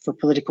forces for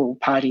political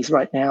parties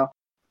right now.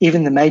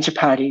 Even the major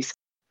parties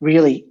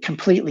really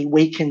completely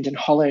weakened and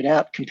hollowed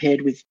out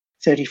compared with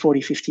 30,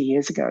 40, 50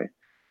 years ago.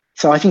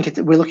 So I think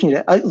we're looking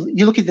at,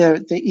 you look at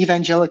the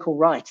evangelical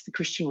right, the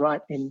Christian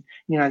right in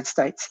the United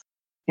States.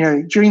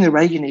 During the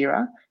Reagan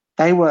era,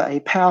 they were a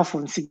powerful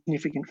and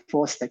significant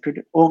force that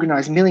could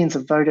organize millions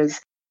of voters,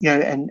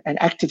 and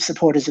active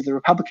supporters of the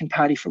Republican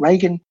Party for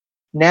Reagan.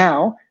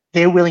 Now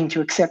they're willing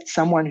to accept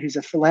someone who's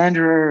a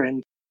philanderer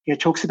and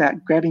talks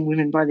about grabbing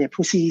women by their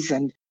pussies,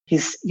 and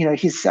his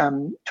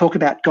talk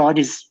about God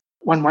is,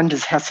 one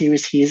wonders how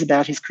serious he is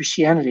about his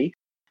Christianity,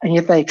 and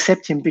yet they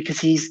accept him because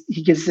he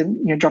gives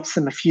them, drops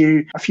them a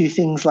few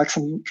things like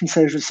some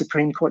conservative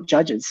Supreme Court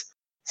judges.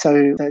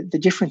 So the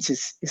difference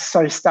is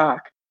so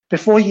stark.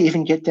 Before you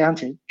even get down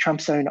to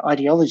Trump's own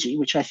ideology,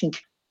 which I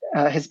think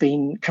has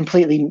been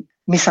completely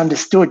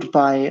misunderstood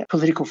by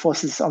political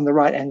forces on the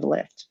right and the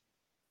left.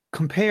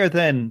 Compare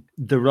then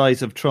the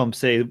rise of Trump,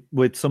 say,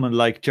 with someone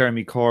like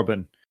Jeremy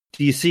Corbyn.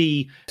 Do you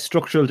see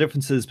structural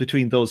differences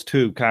between those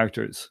two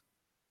characters?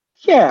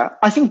 Yeah,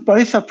 I think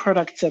both are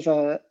products of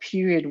a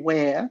period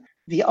where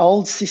the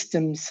old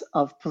systems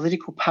of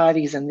political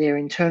parties and their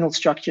internal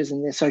structures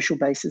and their social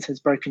bases has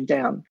broken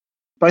down.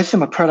 Both of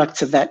them are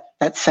products of that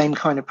same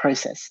kind of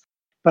process.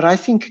 But I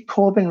think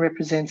Corbyn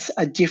represents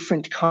a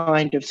different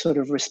kind of sort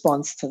of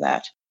response to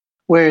that,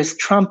 whereas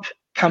Trump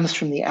comes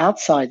from the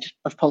outside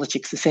of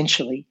politics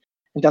essentially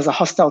and does a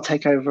hostile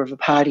takeover of a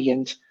party.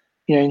 And,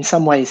 in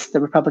some ways, the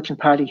Republican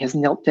Party has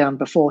knelt down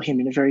before him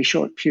in a very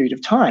short period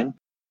of time.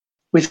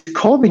 With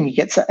Corbyn,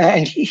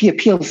 and he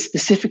appeals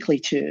specifically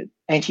to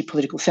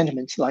anti-political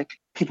sentiments, like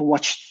people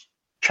watch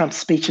Trump's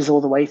speeches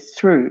all the way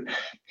through.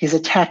 His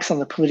attacks on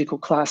the political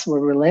class were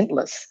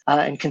relentless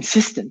and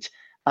consistent,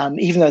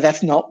 even though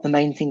that's not the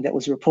main thing that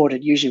was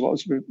reported. Usually what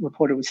was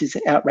reported was his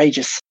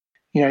outrageous,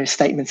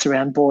 statements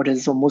around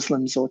borders or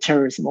Muslims or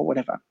terrorism or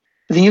whatever.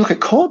 But then you look at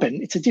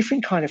Corbyn, it's a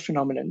different kind of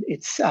phenomenon.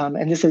 It's and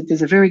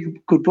there's a very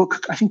good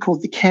book, I think,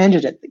 called The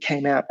Candidate that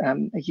came out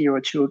a year or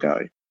two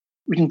ago,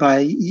 written by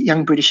a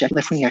young British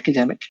left-wing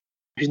academic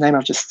whose name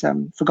I've just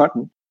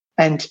forgotten.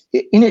 And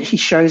in it, he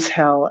shows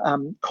how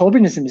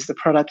Corbynism is the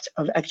product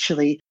of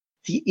actually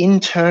the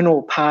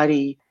internal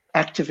party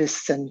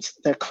activists and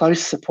the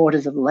close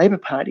supporters of the Labour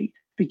Party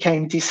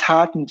became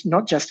disheartened,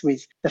 not just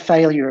with the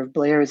failure of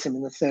Blairism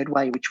in the Third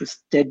Way, which was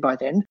dead by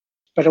then,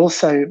 but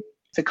also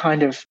the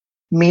kind of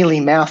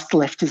mealy-mouthed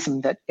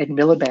leftism that Ed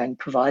Miliband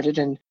provided.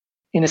 And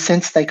in a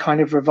sense, they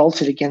kind of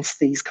revolted against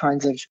these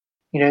kinds of,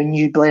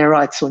 new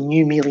Blairites or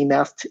new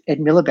mealy-mouthed Ed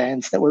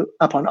Milibands that were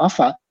up on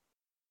offer.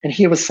 And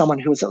here was someone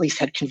who was at least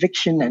had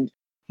conviction and,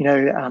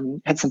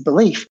 had some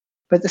belief.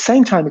 But at the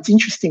same time, it's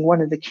interesting,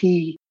 one of the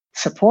key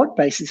support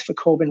bases for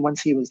Corbyn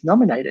once he was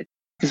nominated,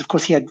 because of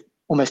course he had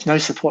almost no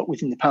support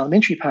within the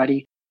parliamentary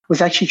party,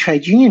 was actually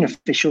trade union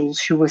officials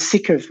who were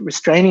sick of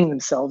restraining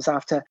themselves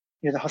after,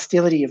 the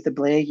hostility of the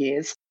Blair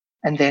years,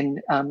 and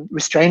then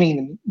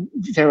restraining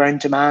their own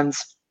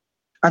demands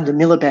under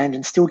Miliband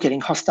and still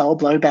getting hostile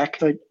blowback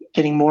for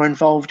getting more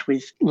involved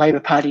with Labour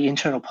Party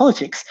internal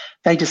politics.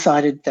 They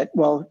decided that,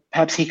 well,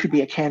 perhaps he could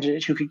be a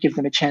candidate who could give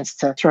them a chance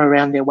to throw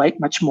around their weight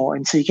much more.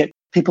 And so you get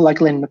people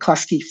like Len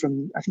McCluskey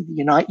from, I think, the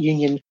Unite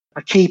Union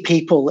are key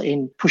people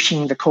in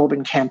pushing the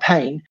Corbyn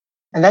campaign.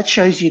 And that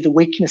shows you the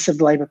weakness of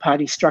the Labour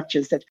Party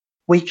structures that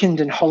weakened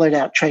and hollowed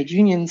out trade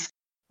unions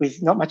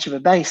with not much of a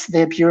base.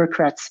 Their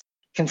bureaucrats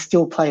can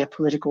still play a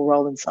political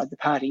role inside the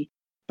party.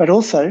 But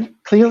also,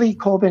 clearly,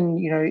 Corbyn,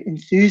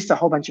 enthused a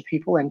whole bunch of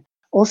people and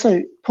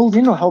also pulled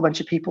in a whole bunch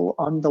of people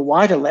on the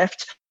wider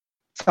left,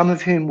 some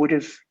of whom would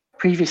have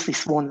previously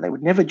sworn that they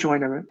would never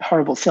join a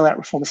horrible sellout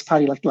reformist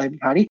party like the Labour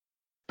Party,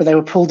 but they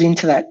were pulled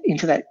into that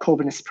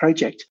Corbynist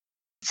project.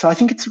 So I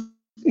think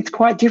it's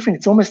quite different.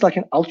 It's almost like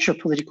an ultra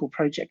political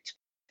project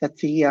that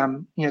the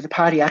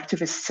party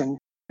activists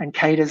and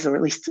cadres, or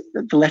at least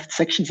the left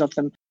sections of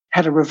them,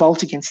 had a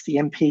revolt against the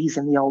MPs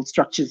and the old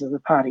structures of the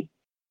party.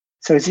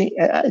 So it's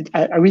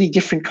a really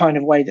different kind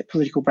of way that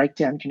political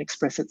breakdown can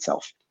express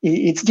itself.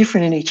 It's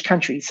different in each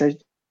country. So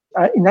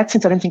in that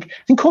sense, I think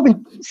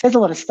Corbyn says a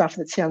lot of stuff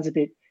that sounds a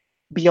bit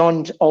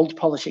beyond old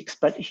politics,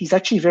 but he's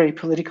actually very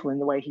political in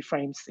the way he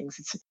frames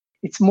things.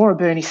 It's more a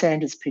Bernie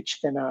Sanders pitch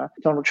than a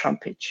Donald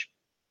Trump pitch.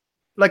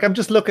 Like, I'm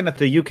just looking at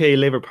the UK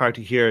Labour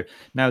Party here.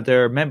 Now,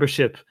 their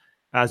membership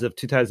as of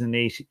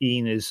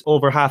 2018 is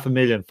over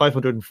 500,000,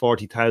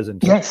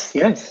 540,000.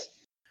 Yes.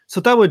 So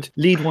that would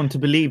lead one to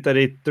believe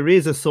that there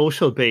is a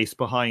social base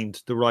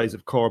behind the rise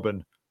of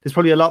Corbyn. There's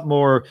probably a lot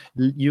more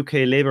UK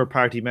Labour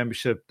Party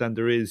membership than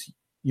there is,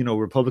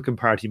 Republican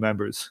Party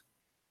members.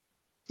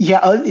 Yeah,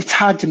 it's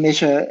hard to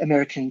measure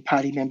American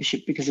Party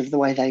membership because of the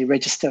way they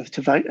register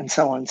to vote and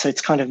so on. So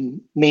it's kind of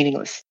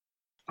meaningless.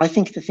 I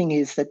think the thing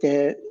is that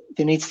there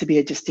needs to be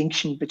a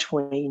distinction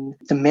between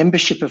the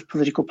membership of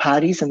political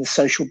parties and the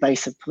social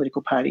base of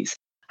political parties.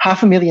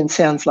 500,000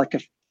 sounds like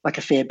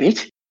a fair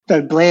bit,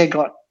 though Blair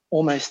got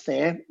almost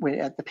there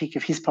at the peak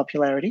of his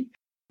popularity.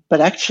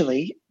 But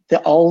actually,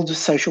 the old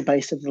social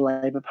base of the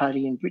Labour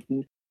Party in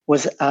Britain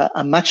was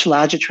a much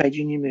larger trade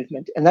union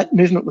movement. And that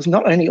movement was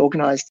not only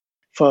organised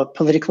for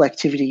political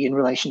activity in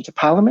relation to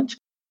Parliament,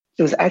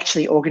 it was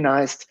actually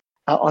organised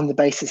on the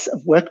basis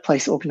of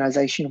workplace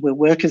organisation, where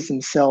workers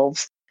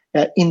themselves,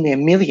 in their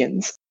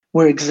millions,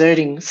 were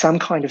exerting some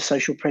kind of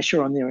social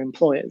pressure on their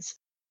employers.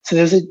 So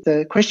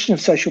the question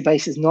of social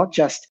base is not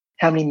just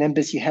how many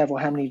members you have or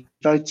how many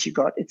votes you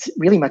got. It's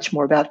really much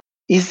more about,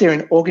 is there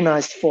an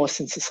organised force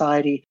in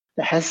society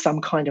that has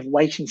some kind of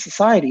weight in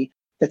society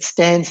that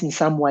stands in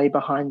some way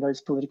behind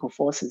those political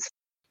forces?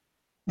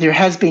 There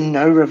has been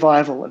no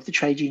revival of the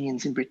trade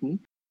unions in Britain.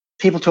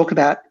 People talk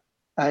about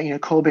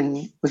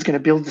Corbyn was going to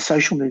build the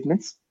social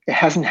movements. It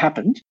hasn't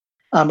happened.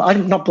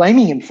 I'm not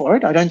blaming him for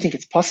it. I don't think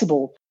it's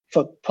possible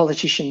for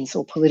politicians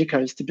or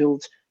politicos to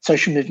build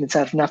social movements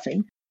out of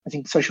nothing. I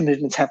think social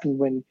movements happen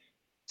when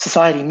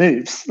society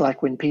moves,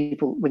 like when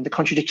the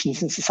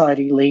contradictions in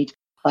society lead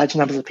large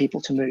numbers of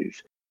people to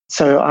move.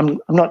 So I'm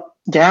not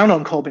down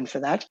on Corbyn for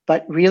that,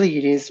 but really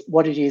it is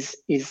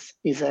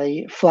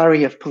a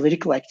flurry of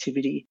political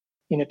activity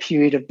in a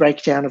period of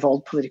breakdown of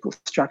old political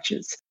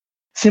structures.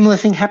 Similar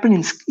thing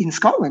happened in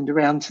Scotland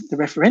around the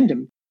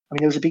referendum. I mean,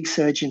 there was a big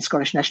surge in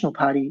Scottish National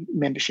Party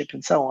membership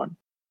and so on.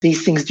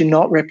 These things do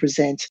not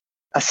represent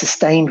a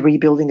sustained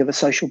rebuilding of a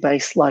social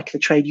base like the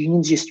trade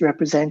unions used to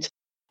represent,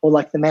 or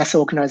like the mass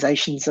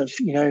organisations of,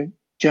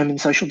 German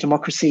social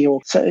democracy or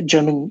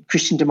German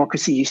Christian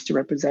democracy used to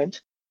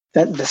represent.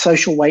 That the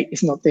social weight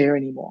is not there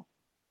anymore.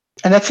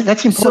 And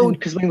that's important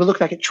because when we look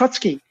back at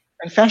Trotsky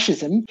and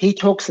fascism, he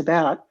talks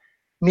about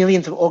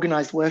millions of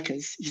organised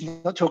workers. He's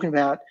not talking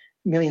about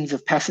millions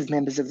of passive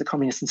members of the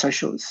communist and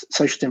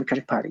social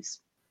democratic parties.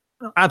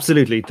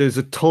 Absolutely. There's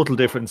a total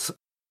difference.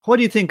 What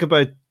do you think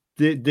about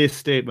this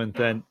statement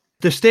then?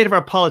 The state of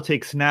our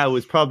politics now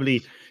is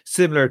probably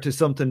similar to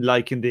something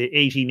like in the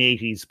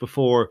 1880s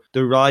before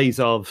the rise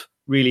of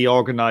really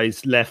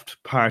organised left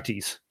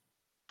parties.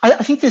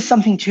 I think there's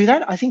something to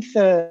that. I think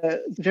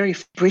the very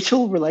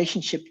brittle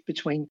relationship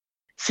between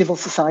civil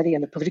society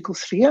and the political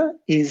sphere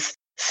is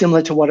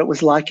similar to what it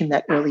was like in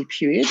that early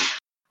period.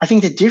 I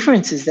think the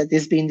difference is that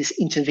there's been this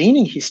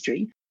intervening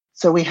history.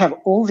 So we have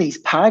all these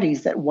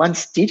parties that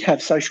once did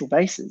have social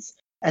bases,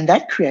 and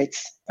that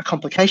creates a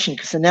complication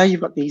because so now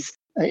you've got these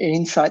an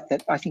insight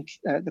that I think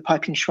the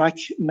Piping Shrike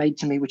made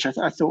to me, which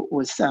I thought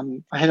was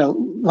I had a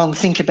long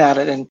think about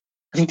it, and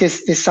I think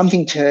there's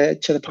something to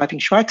the Piping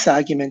Shrike's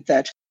argument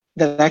that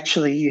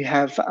actually you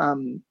have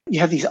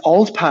these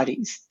old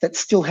parties that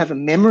still have a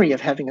memory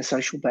of having a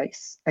social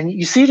base, and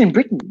you see it in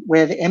Britain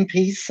where the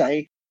MPs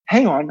say,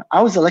 "Hang on,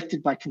 I was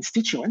elected by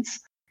constituents,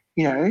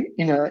 in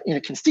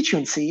a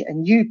constituency,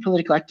 and you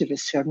political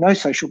activists who have no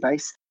social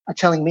base are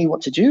telling me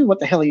what to do. What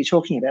the hell are you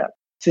talking about?"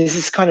 So there's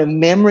this kind of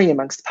memory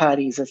amongst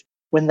parties of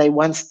when they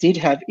once did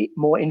have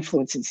more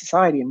influence in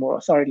society and more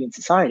authority in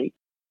society.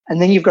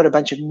 And then you've got a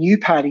bunch of new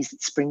parties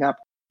that spring up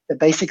that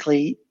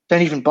basically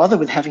don't even bother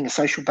with having a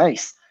social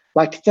base.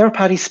 Like there are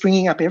parties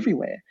springing up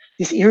everywhere.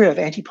 This era of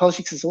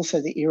anti-politics is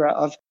also the era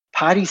of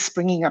parties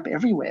springing up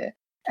everywhere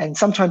and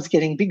sometimes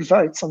getting big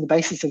votes on the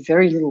basis of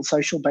very little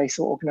social base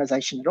or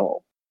organisation at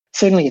all.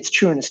 Certainly it's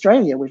true in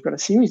Australia. We've got a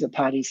series of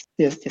parties.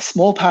 They're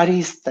small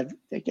parties. They're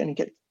going to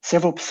get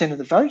several percent of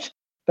the vote,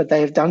 but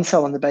they have done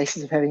so on the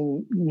basis of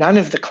having none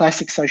of the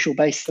classic social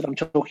base that I'm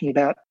talking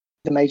about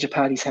the major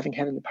parties having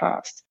had in the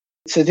past.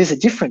 So there's a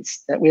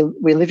difference that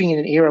we're living in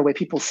an era where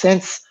people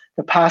sense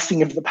the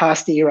passing of the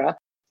past era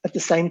at the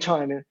same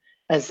time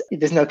as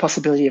there's no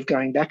possibility of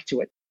going back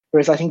to it.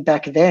 Whereas I think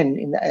back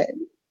then,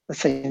 let's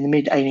say in the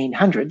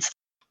mid-1800s,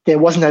 there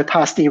was no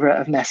past era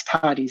of mass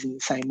parties in the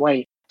same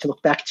way to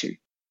look back to.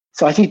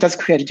 So I think it does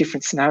create a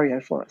different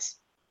scenario for us.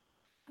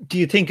 Do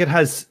you think it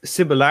has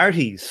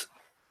similarities?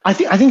 I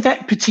think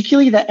that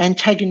particularly that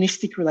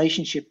antagonistic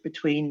relationship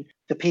between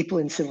the people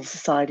in civil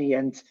society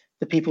and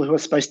the people who are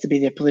supposed to be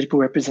their political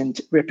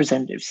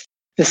representatives,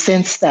 the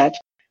sense that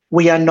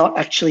we are not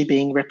actually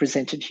being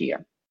represented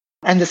here,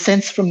 and the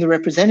sense from the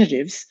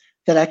representatives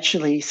that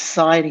actually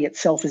society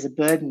itself is a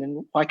burden,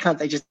 and why can't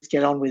they just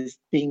get on with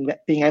being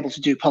able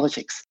to do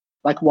politics?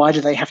 Like, why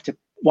do we have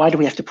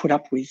to put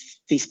up with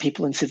these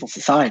people in civil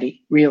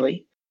society,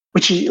 really?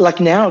 Which like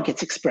now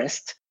gets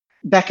expressed.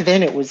 Back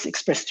then it was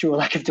expressed through a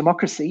lack of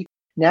democracy.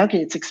 now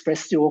gets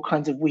expressed through all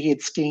kinds of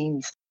weird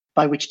schemes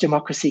by which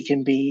democracy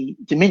can be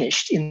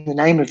diminished in the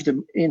name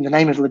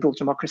of liberal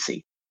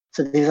democracy.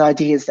 So there's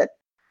ideas that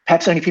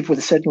perhaps only people with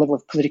a certain level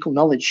of political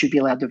knowledge should be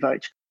allowed to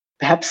vote.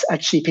 Perhaps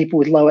actually people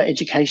with lower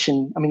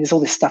education. I mean, there's all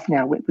this stuff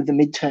now with the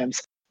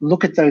midterms.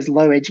 Look at those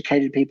low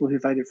educated people who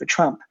voted for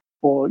Trump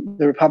or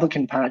the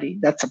Republican Party.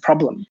 That's a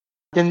problem.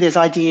 Then there's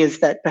ideas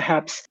that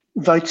perhaps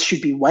votes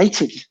should be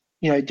weighted,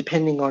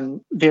 depending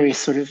on various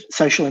sort of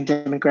social and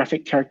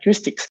demographic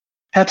characteristics.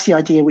 Perhaps the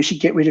idea we should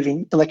get rid of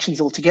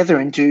elections altogether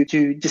and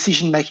do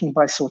decision making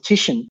by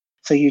sortition.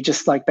 So you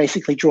just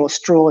basically draw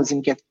straws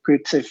and get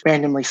groups of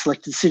randomly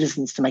selected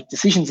citizens to make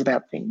decisions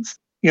about things.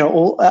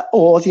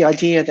 Or the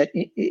idea that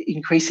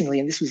increasingly,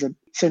 and this was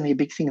certainly a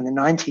big thing in the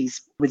 90s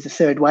with the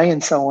third way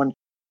and so on,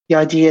 the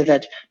idea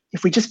that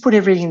if we just put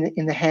everything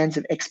in the hands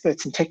of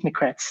experts and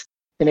technocrats,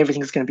 then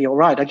everything's going to be all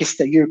right. I guess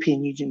the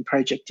European Union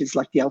project is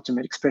like the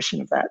ultimate expression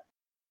of that.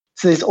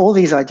 So there's all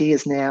these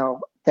ideas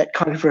now that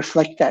kind of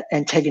reflect that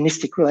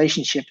antagonistic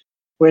relationship,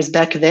 whereas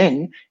back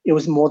then it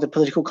was more the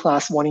political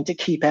class wanting to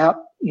keep out,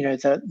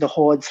 the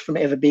hordes from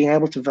ever being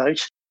able to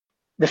vote,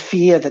 the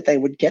fear that they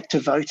would get to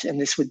vote, and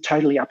this would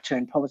totally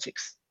upturn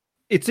politics.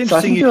 It's interesting. So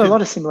I think there are a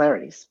lot of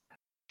similarities.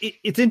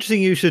 It's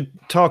interesting you should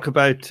talk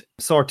about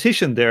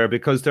sortition there,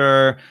 because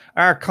there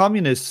are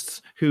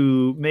communists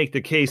who make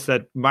the case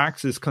that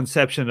Marx's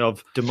conception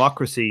of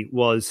democracy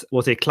was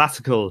a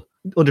classical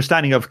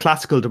understanding of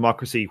classical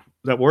democracy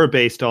that were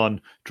based on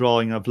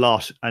drawing of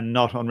lot and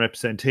not on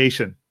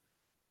representation.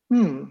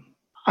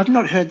 I've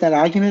not heard that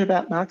argument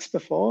about Marx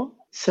before.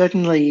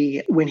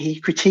 Certainly when he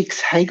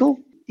critiques Hegel,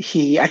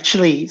 he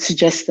actually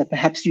suggests that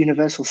perhaps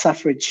universal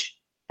suffrage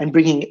and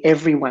bringing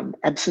everyone,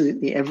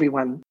 absolutely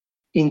everyone,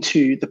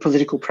 into the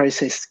political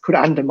process could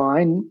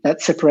undermine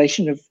that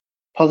separation of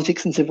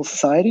politics and civil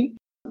society.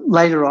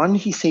 Later on,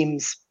 he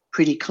seems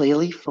pretty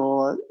clearly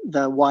for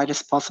the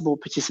widest possible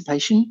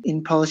participation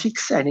in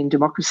politics and in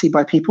democracy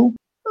by people.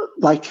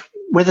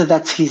 Whether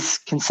that's his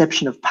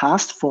conception of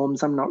past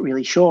forms, I'm not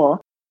really sure.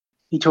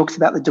 He talks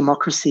about the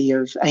democracy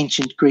of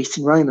ancient Greece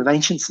and Rome, of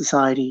ancient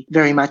society,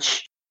 very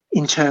much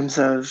in terms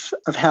of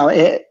how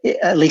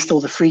at least all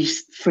the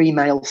free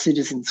male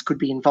citizens could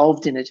be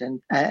involved in it,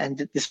 and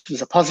that this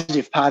was a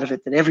positive part of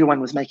it, that everyone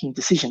was making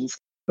decisions.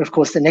 But of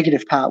course, the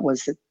negative part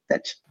was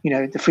that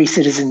the free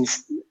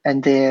citizens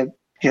and their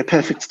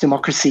perfect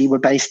democracy were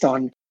based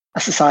on a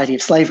society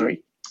of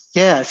slavery.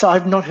 Yeah, so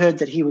I've not heard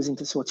that he was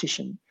into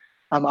sortition.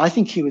 I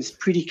think he was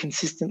pretty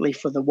consistently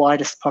for the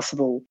widest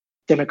possible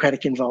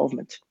democratic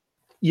involvement.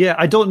 Yeah,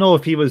 I don't know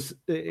if he was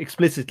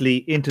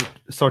explicitly into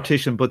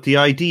sortition, but the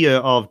idea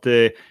of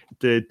the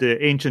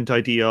ancient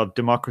idea of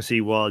democracy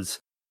was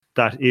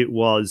that it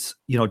was,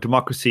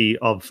 democracy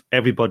of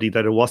everybody,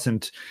 that it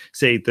wasn't,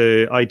 say,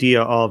 the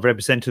idea of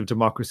representative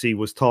democracy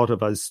was thought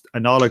of as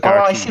an oligarchy.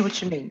 Oh, I see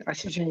what you mean.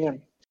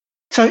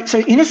 So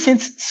in a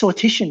sense,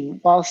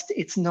 sortition, whilst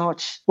it's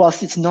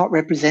not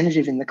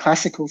representative in the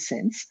classical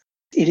sense,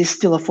 it is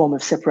still a form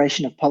of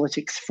separation of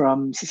politics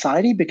from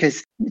society,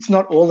 because it's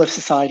not all of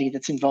society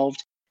that's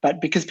involved,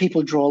 but because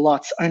people draw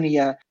lots, only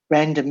a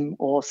random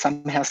or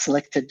somehow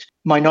selected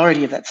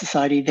minority of that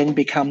society then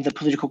become the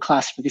political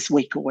class for this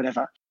week or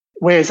whatever.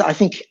 Whereas I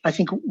think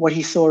what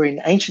he saw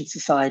in ancient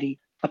society,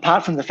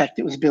 apart from the fact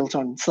it was built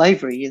on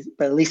slavery,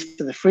 but at least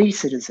for the free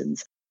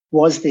citizens,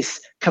 was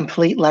this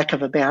complete lack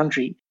of a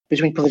boundary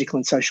between political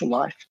and social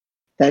life.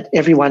 That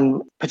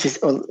everyone it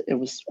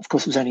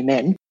was only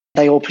men.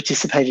 They all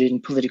participated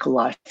in political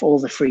life. All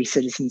the free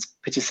citizens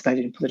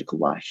participated in political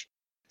life.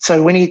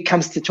 So when he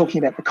comes to talking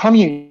about the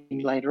commune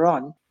later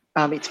on,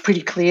 it's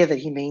pretty clear that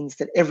he means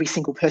that every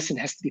single person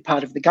has to be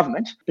part of the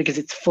government, because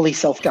it's fully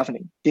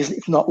self-governing.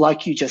 It's not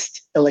like you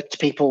just elect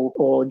people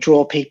or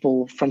draw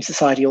people from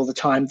society all the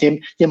time.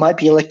 There might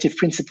be elective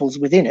principles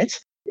within it,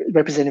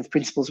 representative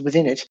principles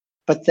within it,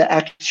 but the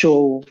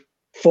actual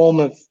form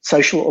of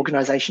social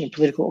organisation and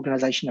political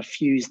organisation are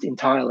fused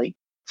entirely.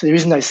 So there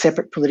is no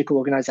separate political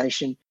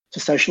organisation to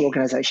social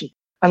organisation.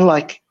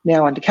 Unlike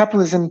now under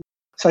capitalism,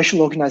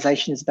 social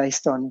organisation is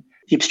based on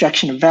the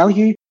abstraction of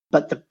value,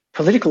 but the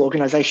political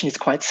organisation is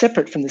quite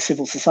separate from the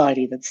civil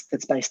society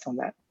that's based on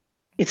that.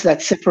 It's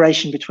that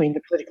separation between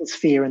the political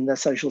sphere and the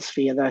social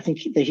sphere that I think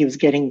that he was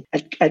getting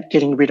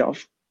rid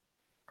of.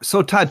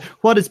 So, Tad,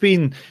 what has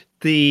been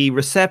the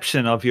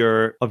reception of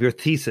your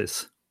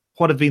thesis?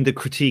 What have been the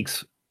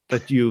critiques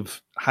that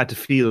you've had to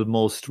feel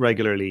most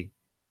regularly?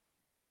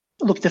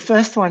 Look, the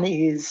first one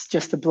is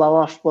just a blow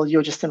off. Well,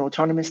 you're just an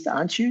autonomist,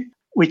 aren't you?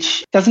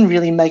 Which doesn't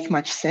really make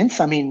much sense.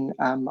 I mean,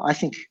 I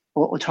think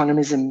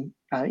autonomism,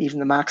 even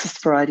the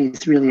Marxist variety,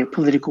 is really a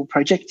political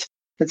project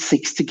that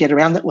seeks to get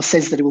around that, or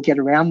says that it will get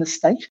around the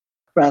state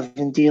rather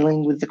than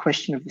dealing with the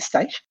question of the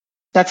state.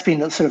 That's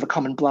been sort of a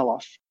common blow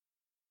off.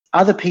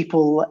 Other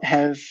people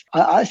have,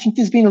 I think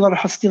there's been a lot of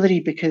hostility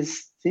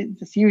because the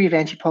theory of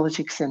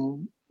anti-politics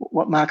and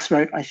what Marx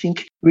wrote, I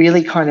think,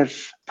 really kind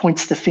of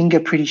points the finger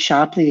pretty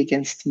sharply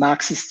against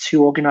Marxists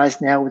who organise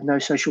now with no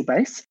social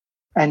base.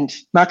 And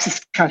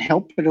Marxists can't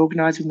help but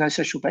organise with no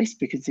social base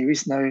because there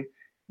is no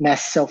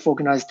mass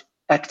self-organised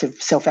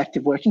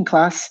self-active working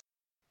class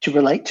to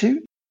relate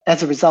to.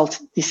 As a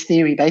result, this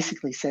theory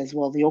basically says,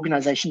 well, the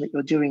organization that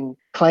you're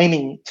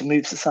claiming to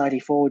move society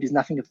forward is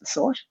nothing of the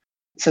sort.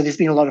 So there's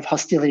been a lot of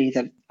hostility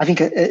that I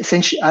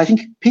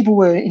think people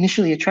were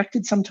initially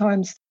attracted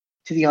sometimes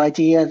to the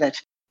idea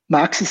that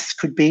Marxists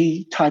could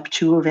be type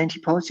 2 of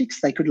anti-politics.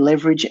 They could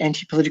leverage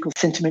anti-political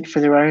sentiment for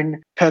their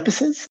own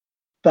purposes.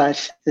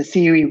 But the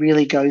theory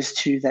really goes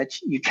to that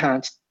you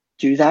can't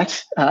do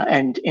that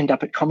and end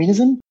up at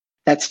communism.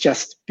 That's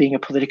just being a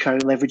politico,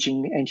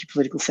 leveraging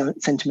anti-political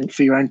sentiment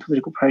for your own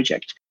political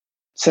project.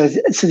 So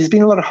there's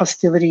been a lot of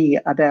hostility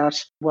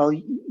about, well,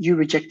 you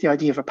reject the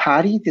idea of a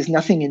party. There's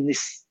nothing in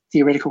this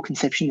theoretical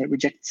conception that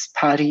rejects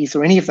parties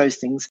or any of those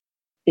things.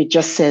 It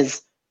just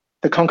says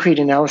the concrete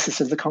analysis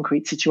of the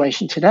concrete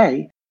situation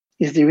today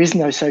is there is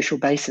no social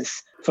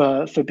basis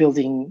for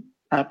building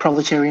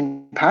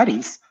proletarian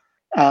parties.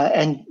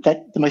 And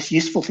that the most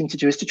useful thing to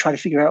do is to try to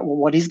figure out, well,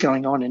 what is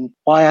going on and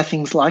why are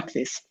things like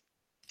this,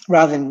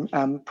 rather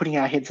than putting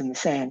our heads in the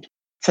sand.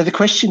 So the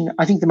question,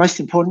 I think the most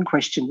important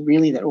question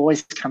really that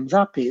always comes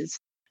up is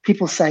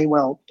people say,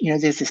 well,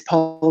 there's this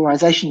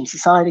polarization in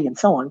society and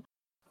so on,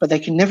 but they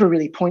can never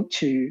really point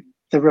to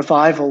the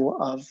revival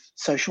of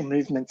social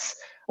movements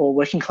or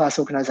working class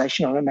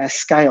organization on a mass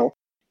scale.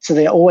 So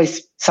they're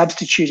always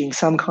substituting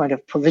some kind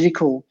of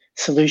political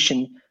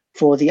solution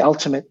for the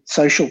ultimate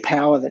social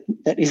power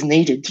that is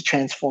needed to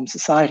transform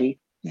society.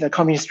 The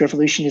communist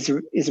revolution is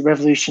a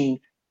revolution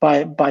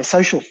by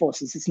social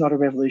forces. It's not a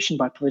revolution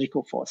by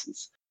political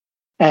forces.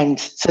 And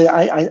so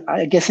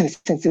I guess in a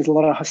sense there's a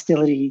lot of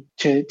hostility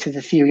to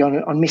the theory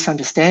on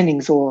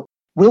misunderstandings or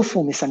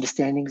willful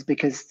misunderstandings,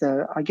 because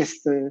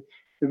the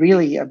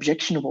really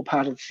objectionable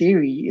part of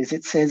theory is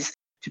it says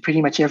to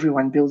pretty much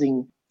everyone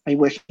building a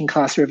working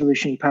class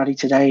revolutionary party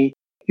today,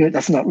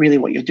 that's not really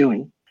what you're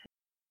doing.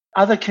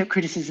 Other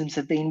criticisms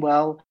have been,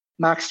 well,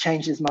 Marx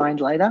changed his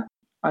mind later.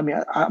 I mean,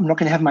 I'm not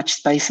going to have much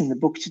space in the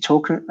book to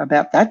talk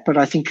about that, but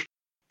I think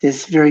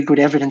there's very good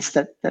evidence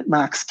that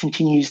Marx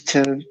continues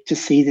to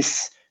see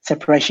this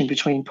separation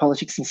between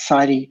politics and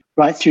society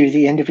right through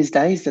the end of his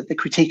days, that the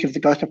critique of the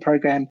Gotha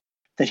program,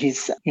 that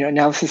his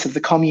analysis of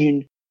the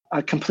commune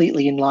are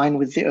completely in line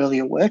with the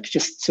earlier work,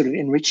 just sort of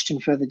enriched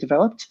and further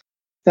developed.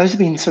 Those have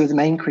been sort of the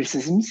main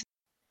criticisms.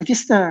 I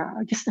guess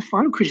the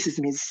final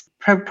criticism is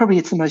probably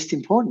it's the most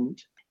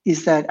important,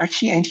 is that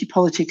actually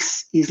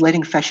anti-politics is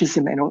letting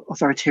fascism and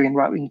authoritarian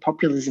right-wing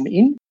populism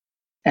in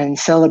and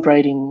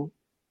celebrating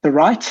the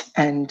right,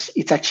 and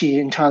it's actually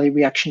an entirely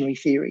reactionary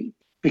theory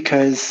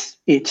because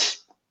it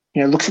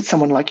looks at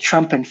someone like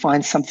Trump and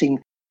finds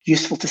something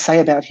useful to say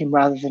about him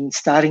rather than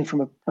starting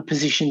from a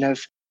position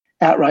of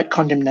outright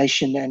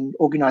condemnation and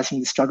organising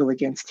the struggle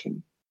against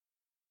him.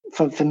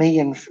 For me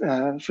and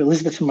for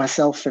Elizabeth and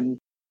myself, and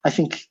I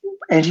think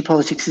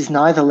anti-politics is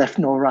neither left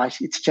nor right.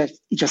 It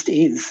just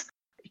is.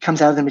 It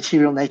comes out of the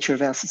material nature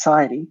of our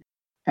society,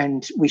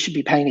 and we should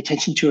be paying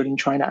attention to it and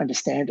trying to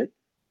understand it.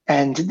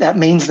 And that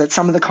means that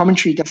some of the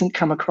commentary doesn't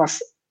come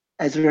across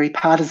as very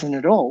partisan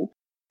at all.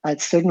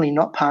 It's certainly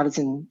not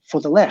partisan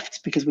for the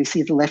left, because we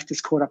see the left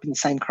is caught up in the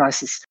same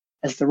crisis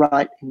as the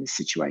right in this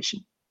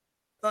situation.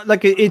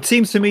 Like, it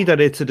seems to me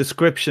that it's a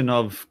description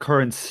of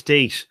current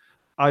state.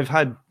 I've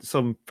had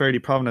some fairly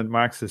prominent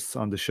Marxists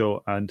on the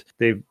show, and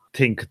they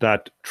think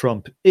that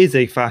Trump is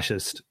a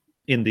fascist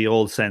in the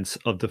old sense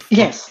of the...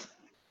 Yes.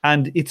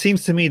 And it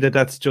seems to me that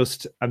that's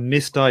just a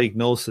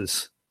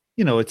misdiagnosis.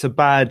 It's a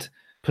bad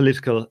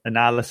political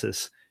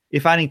analysis.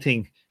 If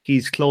anything,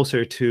 he's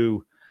closer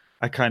to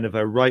a kind of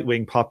a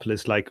right-wing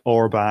populist like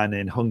Orban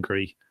in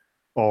Hungary,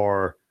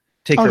 or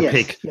take your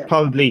pick. Yeah.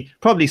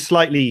 Probably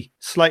slightly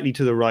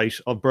to the right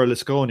of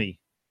Berlusconi.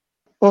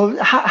 Well,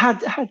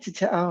 hard to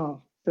tell.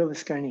 Oh,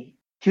 Berlusconi.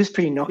 He was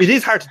pretty noxious. It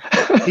is hard.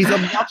 He's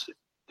obnoxious.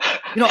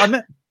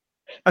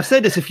 I've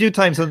said this a few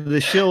times on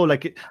the show.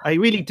 Like, I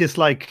really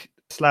dislike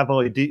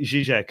Slavoj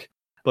Žižek,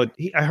 but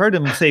I heard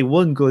him say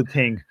one good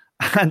thing,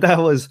 and that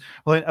was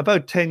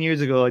about 10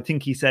 years ago. I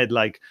think he said,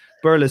 like,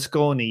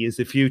 Berlusconi is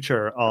the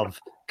future of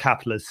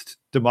capitalist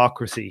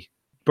democracy.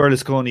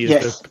 Berlusconi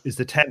is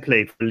the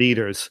template for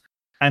leaders.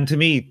 And to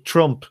me,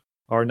 Trump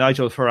or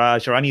Nigel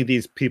Farage or any of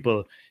these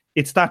people,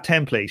 it's that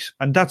template.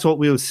 And that's what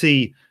we'll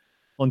see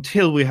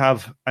until we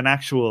have an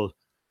actual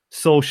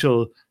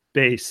social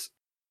base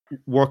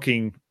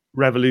working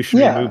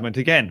revolutionary movement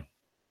again.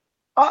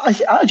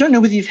 I don't know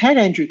whether you've had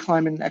Andrew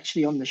Kleiman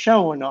actually on the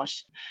show or not.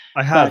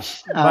 I have,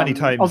 many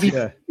times.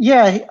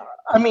 Yeah.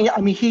 I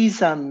mean,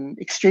 he's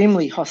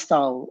extremely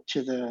hostile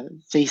to the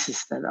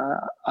thesis that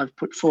I've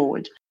put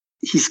forward.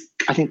 He's,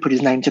 I think, put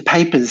his name to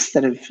papers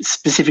that have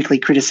specifically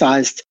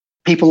criticised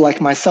people like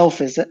myself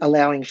as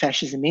allowing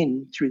fascism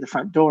in through the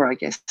front door, I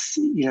guess,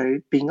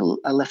 being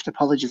a left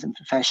apologism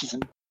for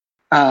fascism.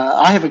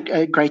 I have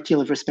a great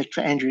deal of respect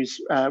for Andrew's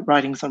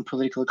writings on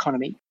political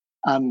economy.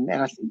 And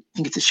I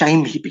think it's a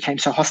shame he became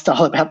so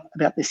hostile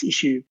about this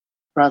issue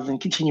rather than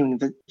continuing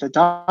the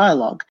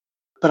dialogue.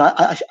 But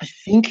I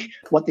think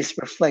what this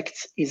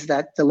reflects is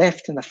that the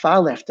left and the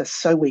far left are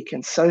so weak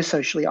and so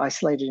socially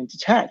isolated and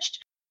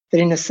detached that,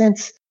 in a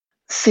sense,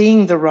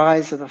 seeing the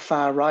rise of a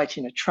far right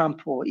in a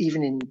Trump or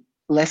even in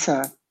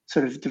lesser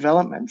sort of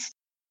developments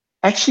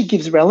actually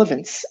gives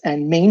relevance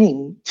and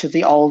meaning to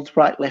the old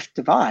right-left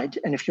divide.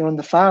 And if you're on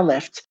the far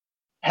left,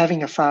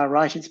 having a far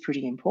right is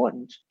pretty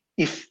important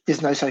if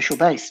there's no social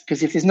base.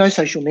 Because if there's no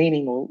social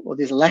meaning or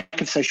there's a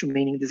lack of social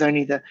meaning, there's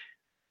only the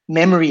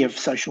memory of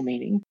social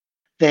meaning,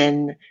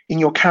 then in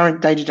your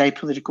current day-to-day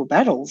political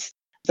battles,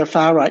 the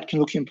far right can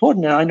look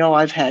important. And I know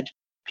I've had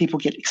people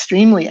get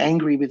extremely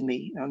angry with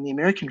me on the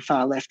American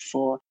far left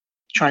for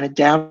trying to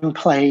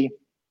downplay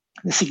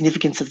the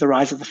significance of the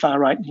rise of the far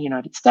right in the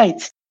United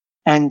States.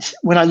 And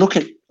when I look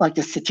at like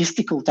the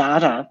statistical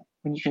data,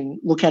 when you can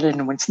look at it,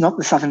 and when it's not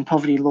the Southern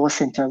Poverty Law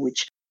Center,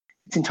 which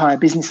its entire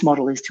business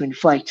model is to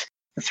inflate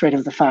the threat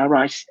of the far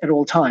right at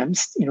all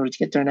times in order to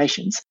get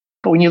donations.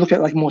 But when you look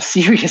at like more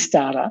serious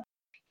data,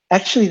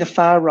 actually the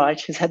far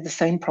right has had the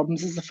same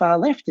problems as the far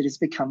left. It has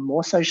become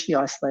more socially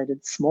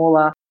isolated,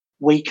 smaller,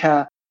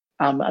 weaker.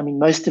 I mean,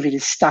 most of it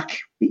is stuck,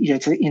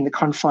 in the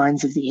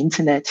confines of the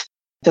internet.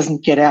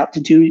 Doesn't get out to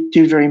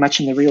do very much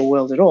in the real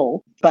world at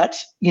all. But,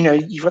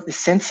 you've got this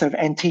sense of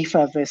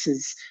Antifa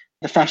versus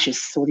the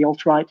fascists or the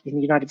alt-right in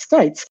the United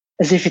States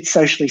as if it's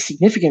socially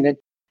significant.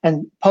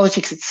 And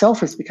politics itself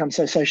has become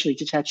so socially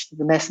detached that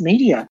the mass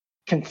media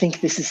can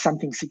think this is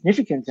something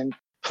significant and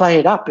play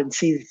it up and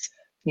see this,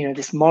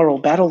 this moral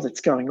battle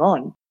that's going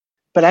on.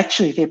 But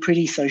actually, they're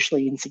pretty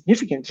socially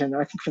insignificant. And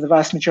I think for the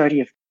vast majority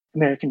of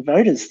American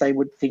voters, they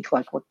would think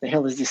like, what the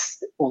hell is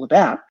this all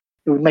about?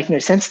 It would make no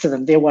sense to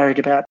them. They're worried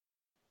about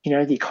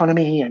the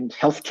economy and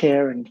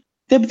healthcare, and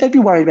they'd be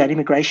worried about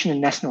immigration and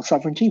national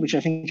sovereignty, which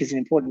I think is an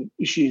important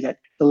issue that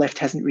the left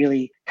hasn't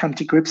really come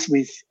to grips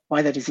with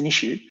why that is an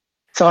issue.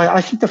 So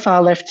I think the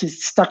far left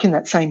is stuck in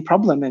that same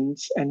problem. And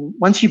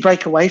once you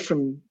break away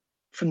from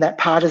that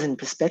partisan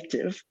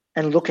perspective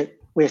and look at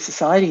where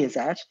society is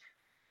at,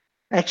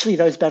 actually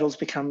those battles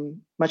become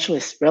much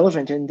less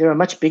relevant, and there are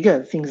much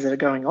bigger things that are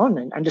going on.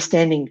 And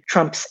understanding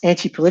Trump's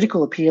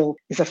anti-political appeal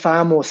is a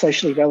far more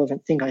socially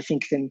relevant thing, I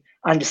think, than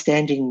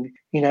understanding,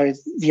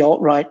 the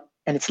alt-right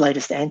and its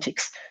latest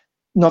antics.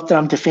 Not that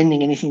I'm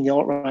defending anything the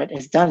alt-right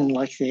has done,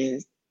 like they're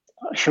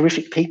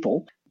horrific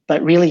people,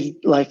 but really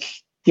like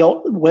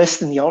worse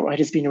than the alt-right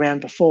has been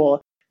around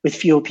before with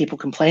fewer people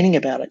complaining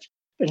about it.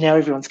 But now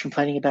everyone's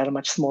complaining about a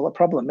much smaller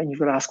problem, and you've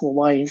got to ask, well,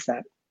 why is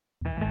that?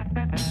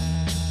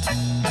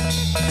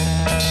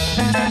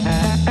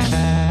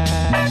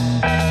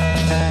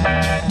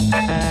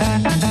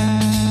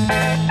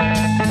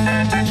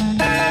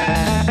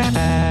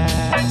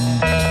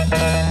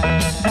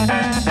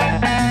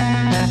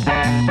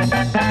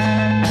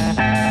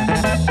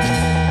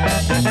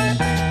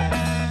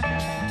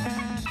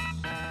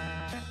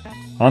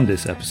 On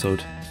this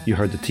episode, you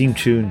heard the theme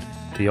tune,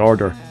 The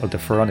Order of the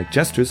Pharaonic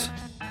Jesters,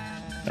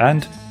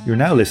 and you're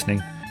now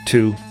listening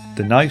to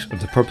The Night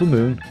of the Purple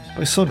Moon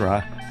by Sun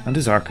Ra and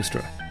his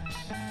orchestra.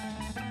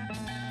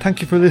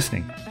 Thank you for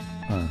listening,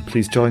 and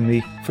please join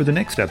me for the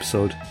next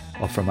episode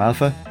of From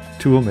Alpha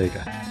to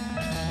Omega.